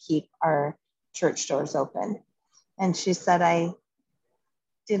we can keep our church doors open. And she said, I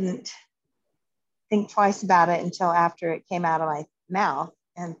didn't think twice about it until after it came out of my mouth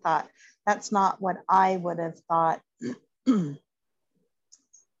and thought, that's not what I would have thought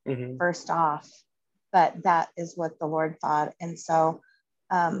first off, but that is what the Lord thought. And so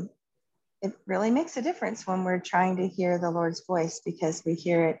it really makes a difference when we're trying to hear the Lord's voice, because we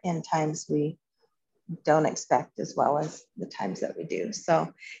hear it in times we don't expect as well as the times that we do.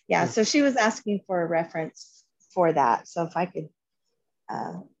 So yeah, so she was asking for a reference for that. So if I could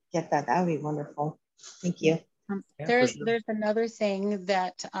get that, that would be wonderful. Thank you. There's another thing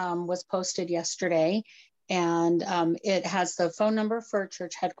that was posted yesterday, and it has the phone number for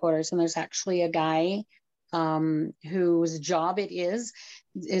church headquarters, and there's actually a guy whose job it is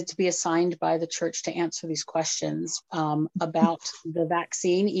to be assigned by the church to answer these questions about the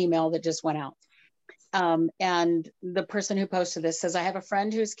vaccine email that just went out. And the person who posted this says, I have a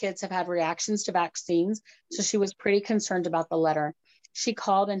friend whose kids have had reactions to vaccines, so she was pretty concerned about the letter. She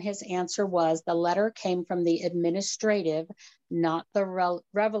called, and his answer was, the letter came from the administrative, not the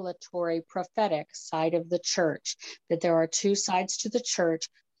revelatory prophetic side of the church, that there are two sides to the church.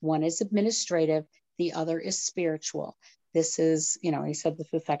 One is administrative, the other is spiritual. This is, he said this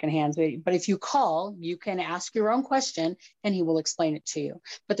is secondhand, but if you call, you can ask your own question and he will explain it to you.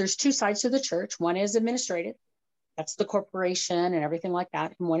 But there's two sides to the church. One is administrative, that's the corporation and everything like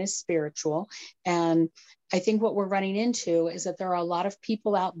that. And one is spiritual. And I think what we're running into is that there are a lot of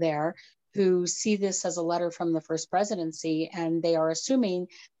people out there who see this as a letter from the first presidency, and they are assuming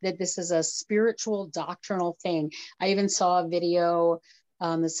that this is a spiritual doctrinal thing. I even saw a video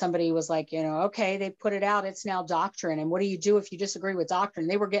that somebody was like, okay, they put it out, it's now doctrine. And what do you do if you disagree with doctrine?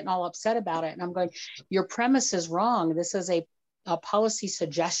 They were getting all upset about it. And I'm going, your premise is wrong. This is a policy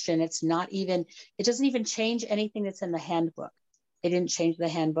suggestion. It's not even, it doesn't even change anything that's in the handbook. They didn't change the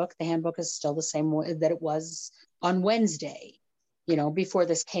handbook. The handbook is still the same way that it was on Wednesday, before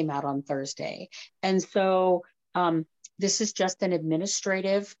this came out on Thursday. And so this is just an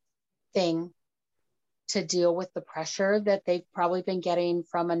administrative thing to deal with the pressure that they've probably been getting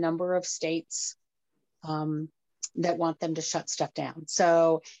from a number of states that want them to shut stuff down.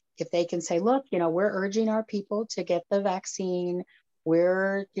 So if they can say, look, we're urging our people to get the vaccine,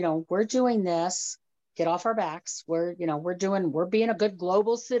 we're doing this, get off our backs, we're being a good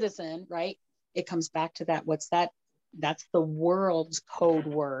global citizen, right? It comes back to that. What's that? That's the world's code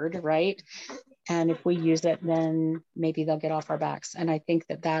word, right? And if we use it, then maybe they'll get off our backs. And I think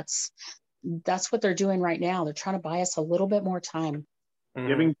that's what they're doing right now. They're trying to buy us a little bit more time.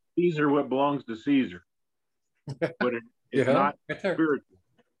 Giving Caesar what belongs to Caesar. But it's not spiritual.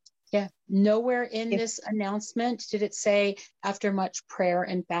 Yeah. Nowhere in this announcement did it say, after much prayer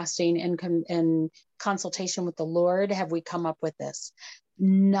and fasting and consultation with the Lord, have we come up with this?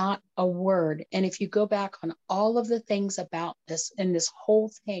 Not a word. And if you go back on all of the things about this and this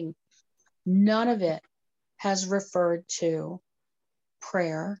whole thing, none of it has referred to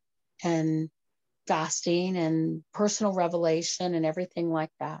prayer and fasting and personal revelation and everything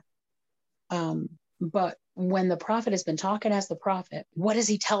like that. But when the prophet has been talking as the prophet, what does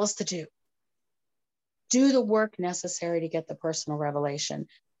he tell us to do? Do the work necessary to get the personal revelation.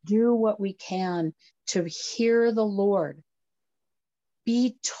 Do what we can to hear the Lord.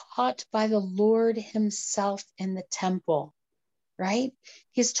 Be taught by the Lord himself in the temple, right?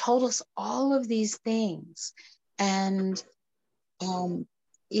 He's told us all of these things. And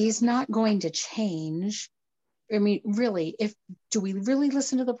he's not going to change. I mean, really, do we really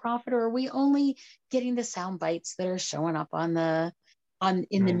listen to the prophet, or are we only getting the sound bites that are showing up in the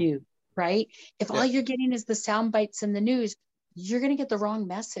news, right? If all you're getting is the sound bites in the news, you're going to get the wrong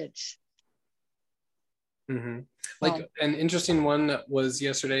message. Mm-hmm. Like an interesting one was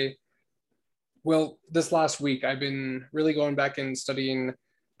yesterday. Well, this last week, I've been really going back and studying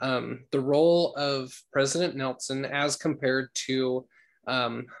the role of President Nelson as compared to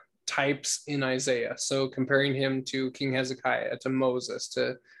types in Isaiah. So comparing him to King Hezekiah, to Moses,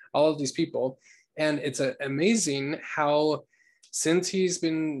 to all of these people. And it's amazing how, since he's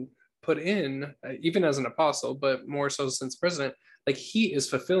been put in, even as an apostle, but more so since president, like he is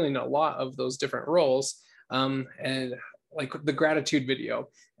fulfilling a lot of those different roles. And like the gratitude video.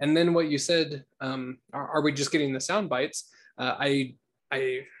 And then what you said, are we just getting the sound bites? I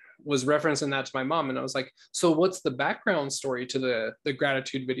was referencing that to my mom, and I was like, so what's the background story to the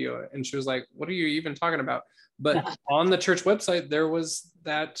gratitude video? And she was like, what are you even talking about? But on the church website, there was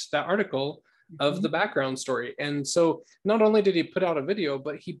that article of the background story. And so not only did he put out a video,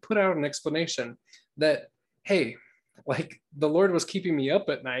 but he put out an explanation that, hey, like the Lord was keeping me up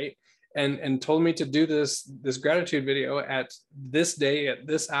at night and told me to do this gratitude video at this day, at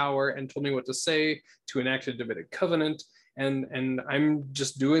this hour, and told me what to say to enact a Davidic covenant. And I'm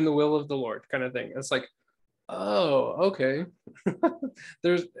just doing the will of the Lord, kind of thing. It's like, oh, okay.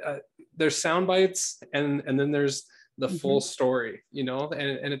 There's sound bites, and then there's the full story,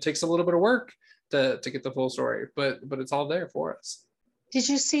 and it takes a little bit of work to get the full story, but it's all there for us. Did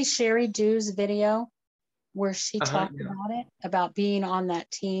you see Sherry Dew's video where she talked about it, about being on that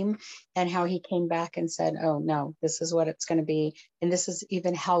team, and how he came back and said, oh no, this is what it's going to be, and this is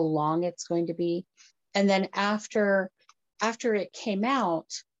even how long it's going to be? And then after it came out,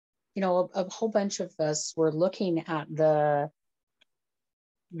 a whole bunch of us were looking at the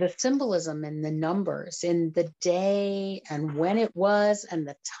symbolism and the numbers in the day and when it was and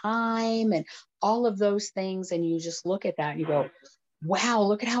the time and all of those things. And you just look at that and you go, wow,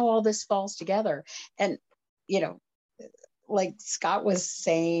 look at how all this falls together. And, like Scott was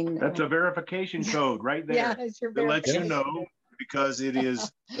saying. That's a verification code right there. Yeah, it's your that lets you verification. know, because it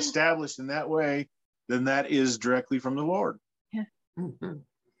is established in that way, then that is directly from the Lord. Yeah. Mm-hmm.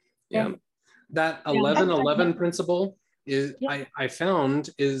 Yeah. That 11-11 principle is, I found,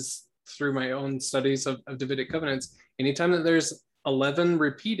 is through my own studies of Davidic covenants. Anytime that there's 11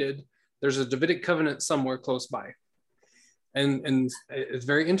 repeated, there's a Davidic covenant somewhere close by. And it's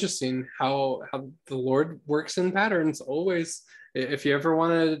very interesting how the Lord works in patterns always. If you ever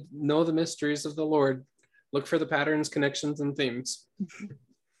want to know the mysteries of the Lord, look for the patterns, connections, and themes.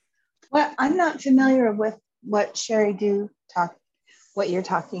 Well, I'm not familiar with what Sherry what you're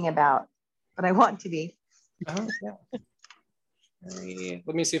talking about, but I want to be. Yeah.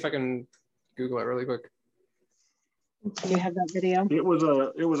 Let me see if I can Google it really quick. Do you have that video? It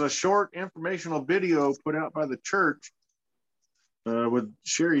was a short informational video put out by the church with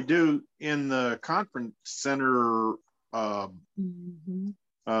Sherry Dew in the conference center, right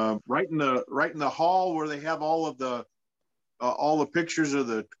in the hall where they have all the pictures of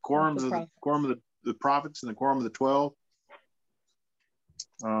the quorums of the prophets and the quorum of the 12.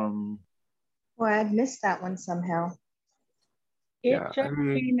 Well, I've missed that one somehow. It just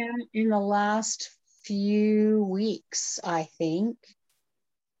came out in the last few weeks, I think.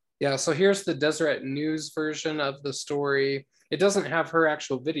 Yeah, so here's the Deseret News version of the story. It doesn't have her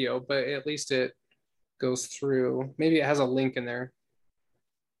actual video, but at least it goes through. Maybe it has a link in there.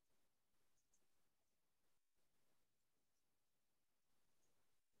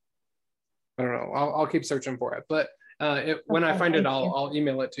 I don't know. I'll keep searching for it. But when I find it, I'll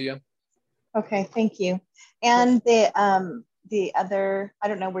email it to you. Okay, thank you. And the other, I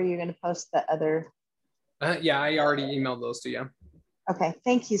don't know where you're going to post the other. Yeah, I already emailed those to you. Okay,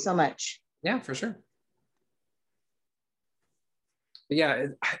 thank you so much. Yeah, for sure. But yeah,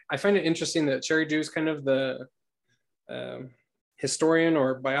 I find it interesting that Sherry Dew is kind of the historian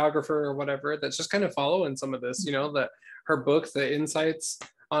or biographer or whatever that's just kind of following some of this, that her book, The Insights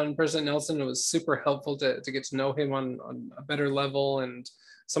on President Nelson, was super helpful to get to know him on a better level, and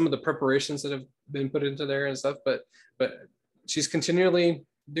some of the preparations that have been put into there and stuff. But she's continually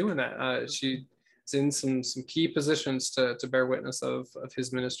doing that. She's in some key positions to bear witness of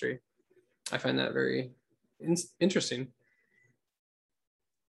his ministry. I find that very interesting.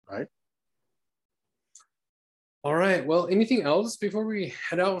 Right. All right. Well, anything else before we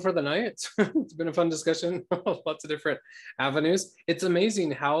head out for the night? It's been a fun discussion. Lots of different avenues. It's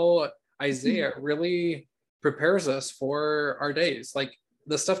amazing how Isaiah really prepares us for our days. Like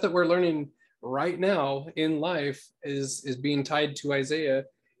the stuff that we're learning right now in life is being tied to Isaiah.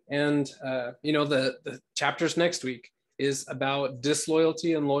 And, the chapters next week is about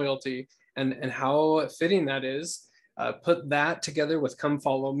disloyalty and loyalty, and how fitting that is. Put that together with Come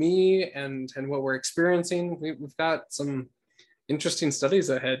Follow Me and what we're experiencing. We've got some interesting studies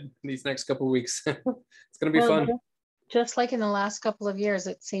ahead these next couple of weeks. It's going to be fun. Just like in the last couple of years,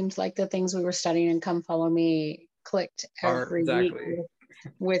 it seems like the things we were studying in Come Follow Me clicked every week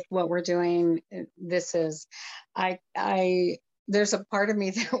with what we're doing. This is, there's a part of me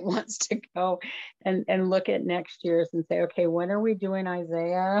that wants to go and look at next year's and say, okay, when are we doing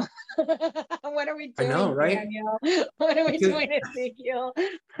Isaiah? When are we doing Daniel? When are we doing Ezekiel?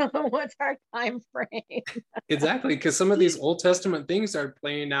 What's our time frame? Exactly, because some of these Old Testament things are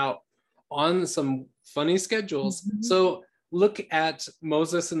playing out on some funny schedules. Mm-hmm. So look at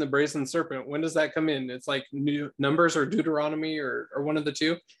Moses and the brazen serpent. When does that come in? It's like Numbers or Deuteronomy or one of the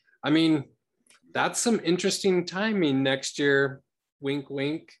two. I mean, that's some interesting timing next year, wink,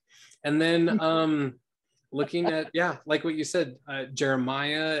 wink. And then looking at, like what you said,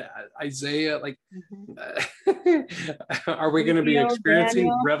 Jeremiah, Isaiah, like, are we going to be experiencing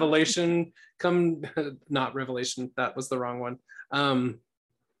Daniel? Revelation not Revelation, that was the wrong one.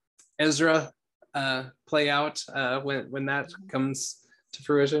 Ezra play out when that comes to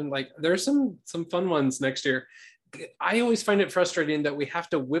fruition. Like there's some fun ones next year. I always find it frustrating that we have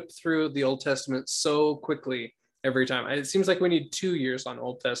to whip through the Old Testament so quickly every time. It seems like we need 2 years on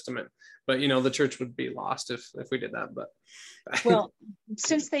Old Testament, but the church would be lost if we did that. But well,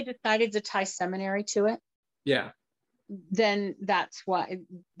 since they decided to tie seminary to it, then that's why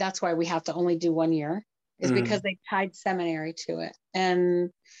we have to only do 1 year, is because they tied seminary to it.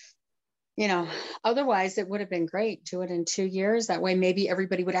 And otherwise it would have been great, do it in 2 years. That way maybe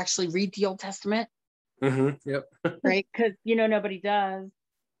everybody would actually read the Old Testament. Mm-hmm. Yep. Right, because nobody does.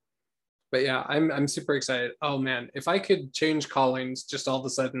 But yeah, I'm super excited. Oh man, if I could change callings just all of a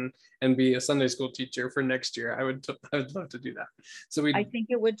sudden and be a Sunday school teacher for next year, I would love to do that. So I think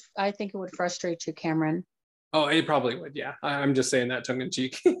it would frustrate you, Cameron. Oh, it probably would. Yeah, I'm just saying that tongue in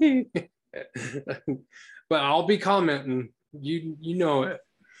cheek. But I'll be commenting You know it.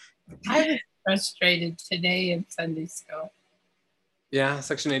 I was frustrated today in Sunday school. Yeah,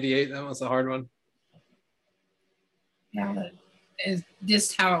 section 88, that was a hard one. Yeah, it's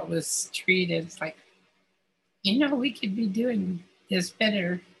just how it was treated. It's like, we could be doing this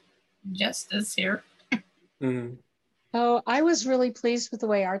better justice here. Mm-hmm. Oh, I was really pleased with the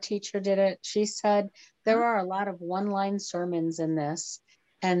way our teacher did it. She said there are a lot of one-line sermons in this.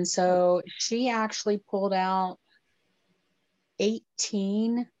 And so she actually pulled out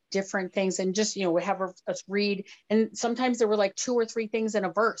 18 different things and just, would have us read. And sometimes there were like 2 or 3 things in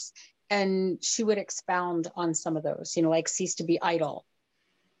a verse. And she would expound on some of those, like cease to be idle,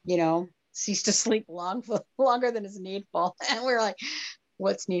 cease to sleep longer than is needful. And we're like,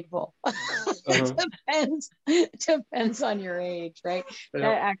 what's needful? It depends on your age, right?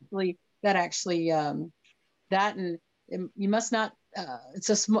 Yeah. That actually and you must not it's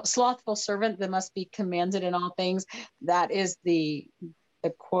a slothful servant that must be commanded in all things. That is the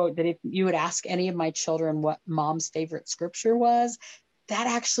quote that if you would ask any of my children what mom's favorite scripture was, that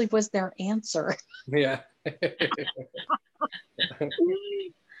actually was their answer. Yeah.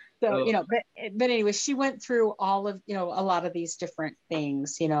 So, but anyway, she went through all of, a lot of these different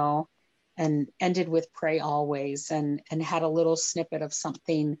things, and ended with pray always, and had a little snippet of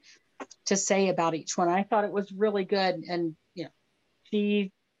something to say about each one. I thought it was really good. And,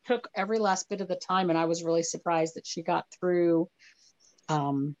 she took every last bit of the time, and I was really surprised that she got through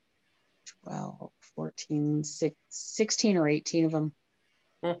 12, 14, 16 or 18 of them.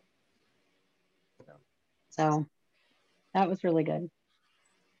 So that was really good.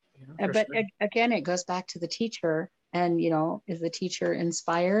 Yeah, but sure. Again, it goes back to the teacher, and is the teacher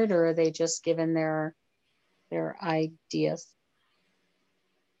inspired, or are they just given their ideas?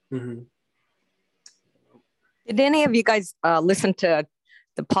 Mm-hmm. Did any of you guys listen to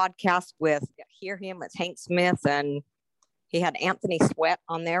the podcast with Hear Him with Hank Smith, and he had Anthony Sweat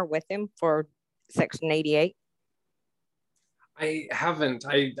on there with him for section 88? I haven't.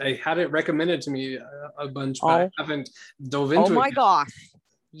 I had it recommended to me a bunch, but I haven't dove into it. Oh my gosh.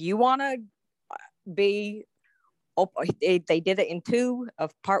 You want to be, they did it in 2,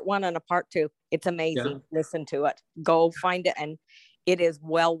 of part 1 and a part 2. It's amazing. Yeah. Listen to it. Go find it. And it is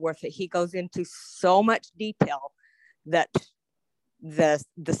well worth it. He goes into so much detail that the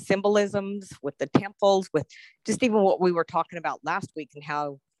symbolisms with the temples, with just even what we were talking about last week, and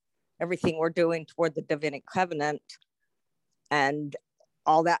how everything we're doing toward the Davidic covenant and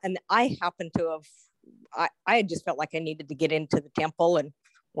all that. And I happen to have, I had just felt like I needed to get into the temple, and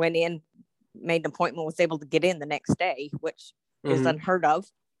went in, made an appointment, was able to get in the next day, which is unheard of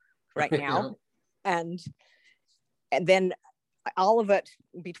right now. Yeah. And then all of it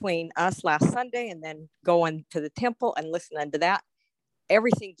between us last Sunday and then going to the temple and listening to that,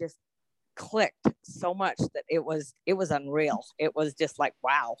 everything just clicked so much that it was unreal. It was just like,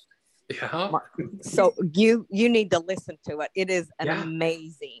 wow. Yeah. So you need to listen to it. It is an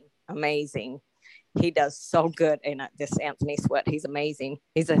amazing. He does so good in it, this Anthony Sweat. He's amazing.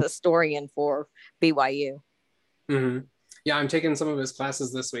 He's a historian for BYU. Mm-hmm. Yeah, I'm taking some of his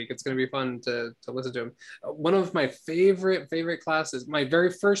classes this week. It's going to be fun to listen to him. One of my favorite classes, my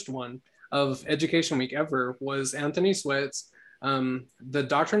very first one of Education Week ever, was Anthony Sweat's The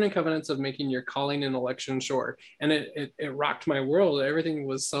Doctrine and Covenants of Making Your Calling and Election Sure. And it rocked my world. Everything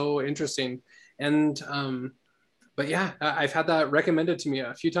was so interesting. And but yeah, I've had that recommended to me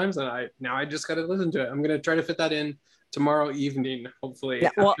a few times, and I just got to listen to it. I'm going to try to fit that in tomorrow evening, hopefully.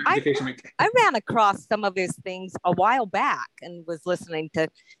 Yeah, well, I ran across some of his things a while back and was listening to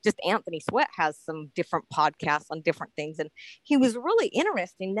just Anthony Sweat has some different podcasts on different things, and he was really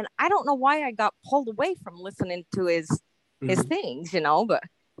interesting. Then I don't know why I got pulled away from listening to his things, but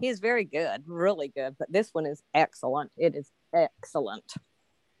he is very good, really good. But this one is excellent. It is excellent.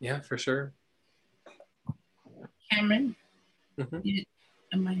 Yeah, for sure. Cameron,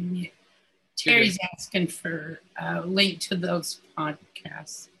 Terry's asking for a link to those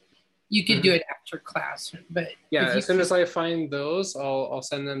podcasts. You could do it after class, but yeah, as soon as I find those, I'll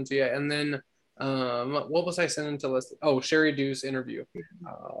send them to you. And then what was I sending to Leslie? Oh, Sherry Dew's interview.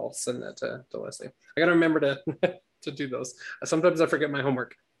 I'll send that to Leslie. I gotta remember to do those. Sometimes I forget my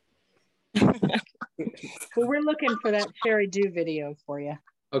homework. Well, we're looking for that Sherry Dew video for you.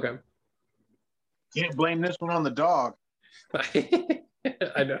 Okay. Can't blame this one on the dog.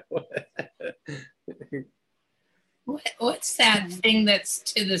 I know. What's that thing that's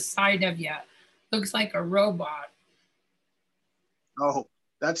to the side of you? Looks like a robot. Oh,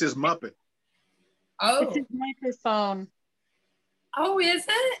 that's his Muppet. Oh. It's his microphone. Oh, is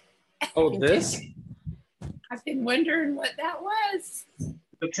it? Oh, this? I've been wondering what that was.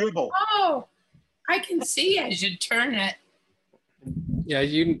 The Tribble. Oh, I can see as you turn it. Yeah,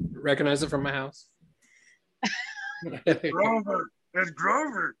 you recognize it from my house. Grover. It's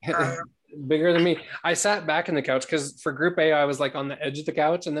Grover. Bigger than me. I sat back in the couch because for Group A, I was like on the edge of the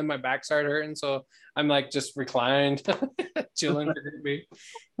couch, and then my back started hurting, so I'm like just reclined, chilling for Group B.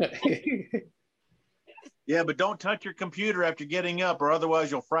 Yeah, but don't touch your computer after getting up, or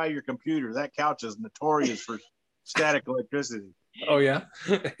otherwise you'll fry your computer. That couch is notorious for static electricity. Oh yeah,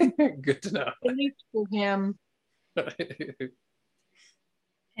 good to know. Thanks for him.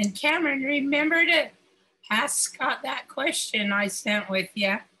 And Cameron, remember to ask Scott that question I sent with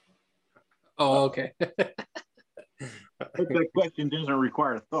you. Oh, okay. But that question doesn't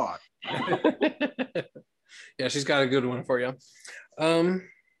require thought. Yeah, she's got a good one for you. So,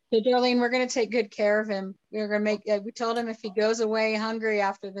 Darlene, we're going to take good care of him. We're going to make, we told him if he goes away hungry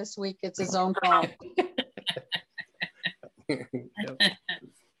after this week, it's his own fault. Yep.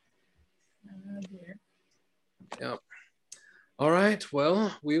 Oh, dear. Yep. All right.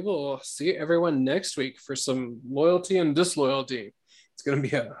 Well, we will see everyone next week for some loyalty and disloyalty. It's going to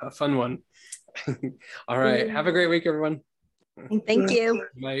be a fun one. All right. Have a great week, everyone. Thank you.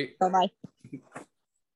 Bye. Bye-bye.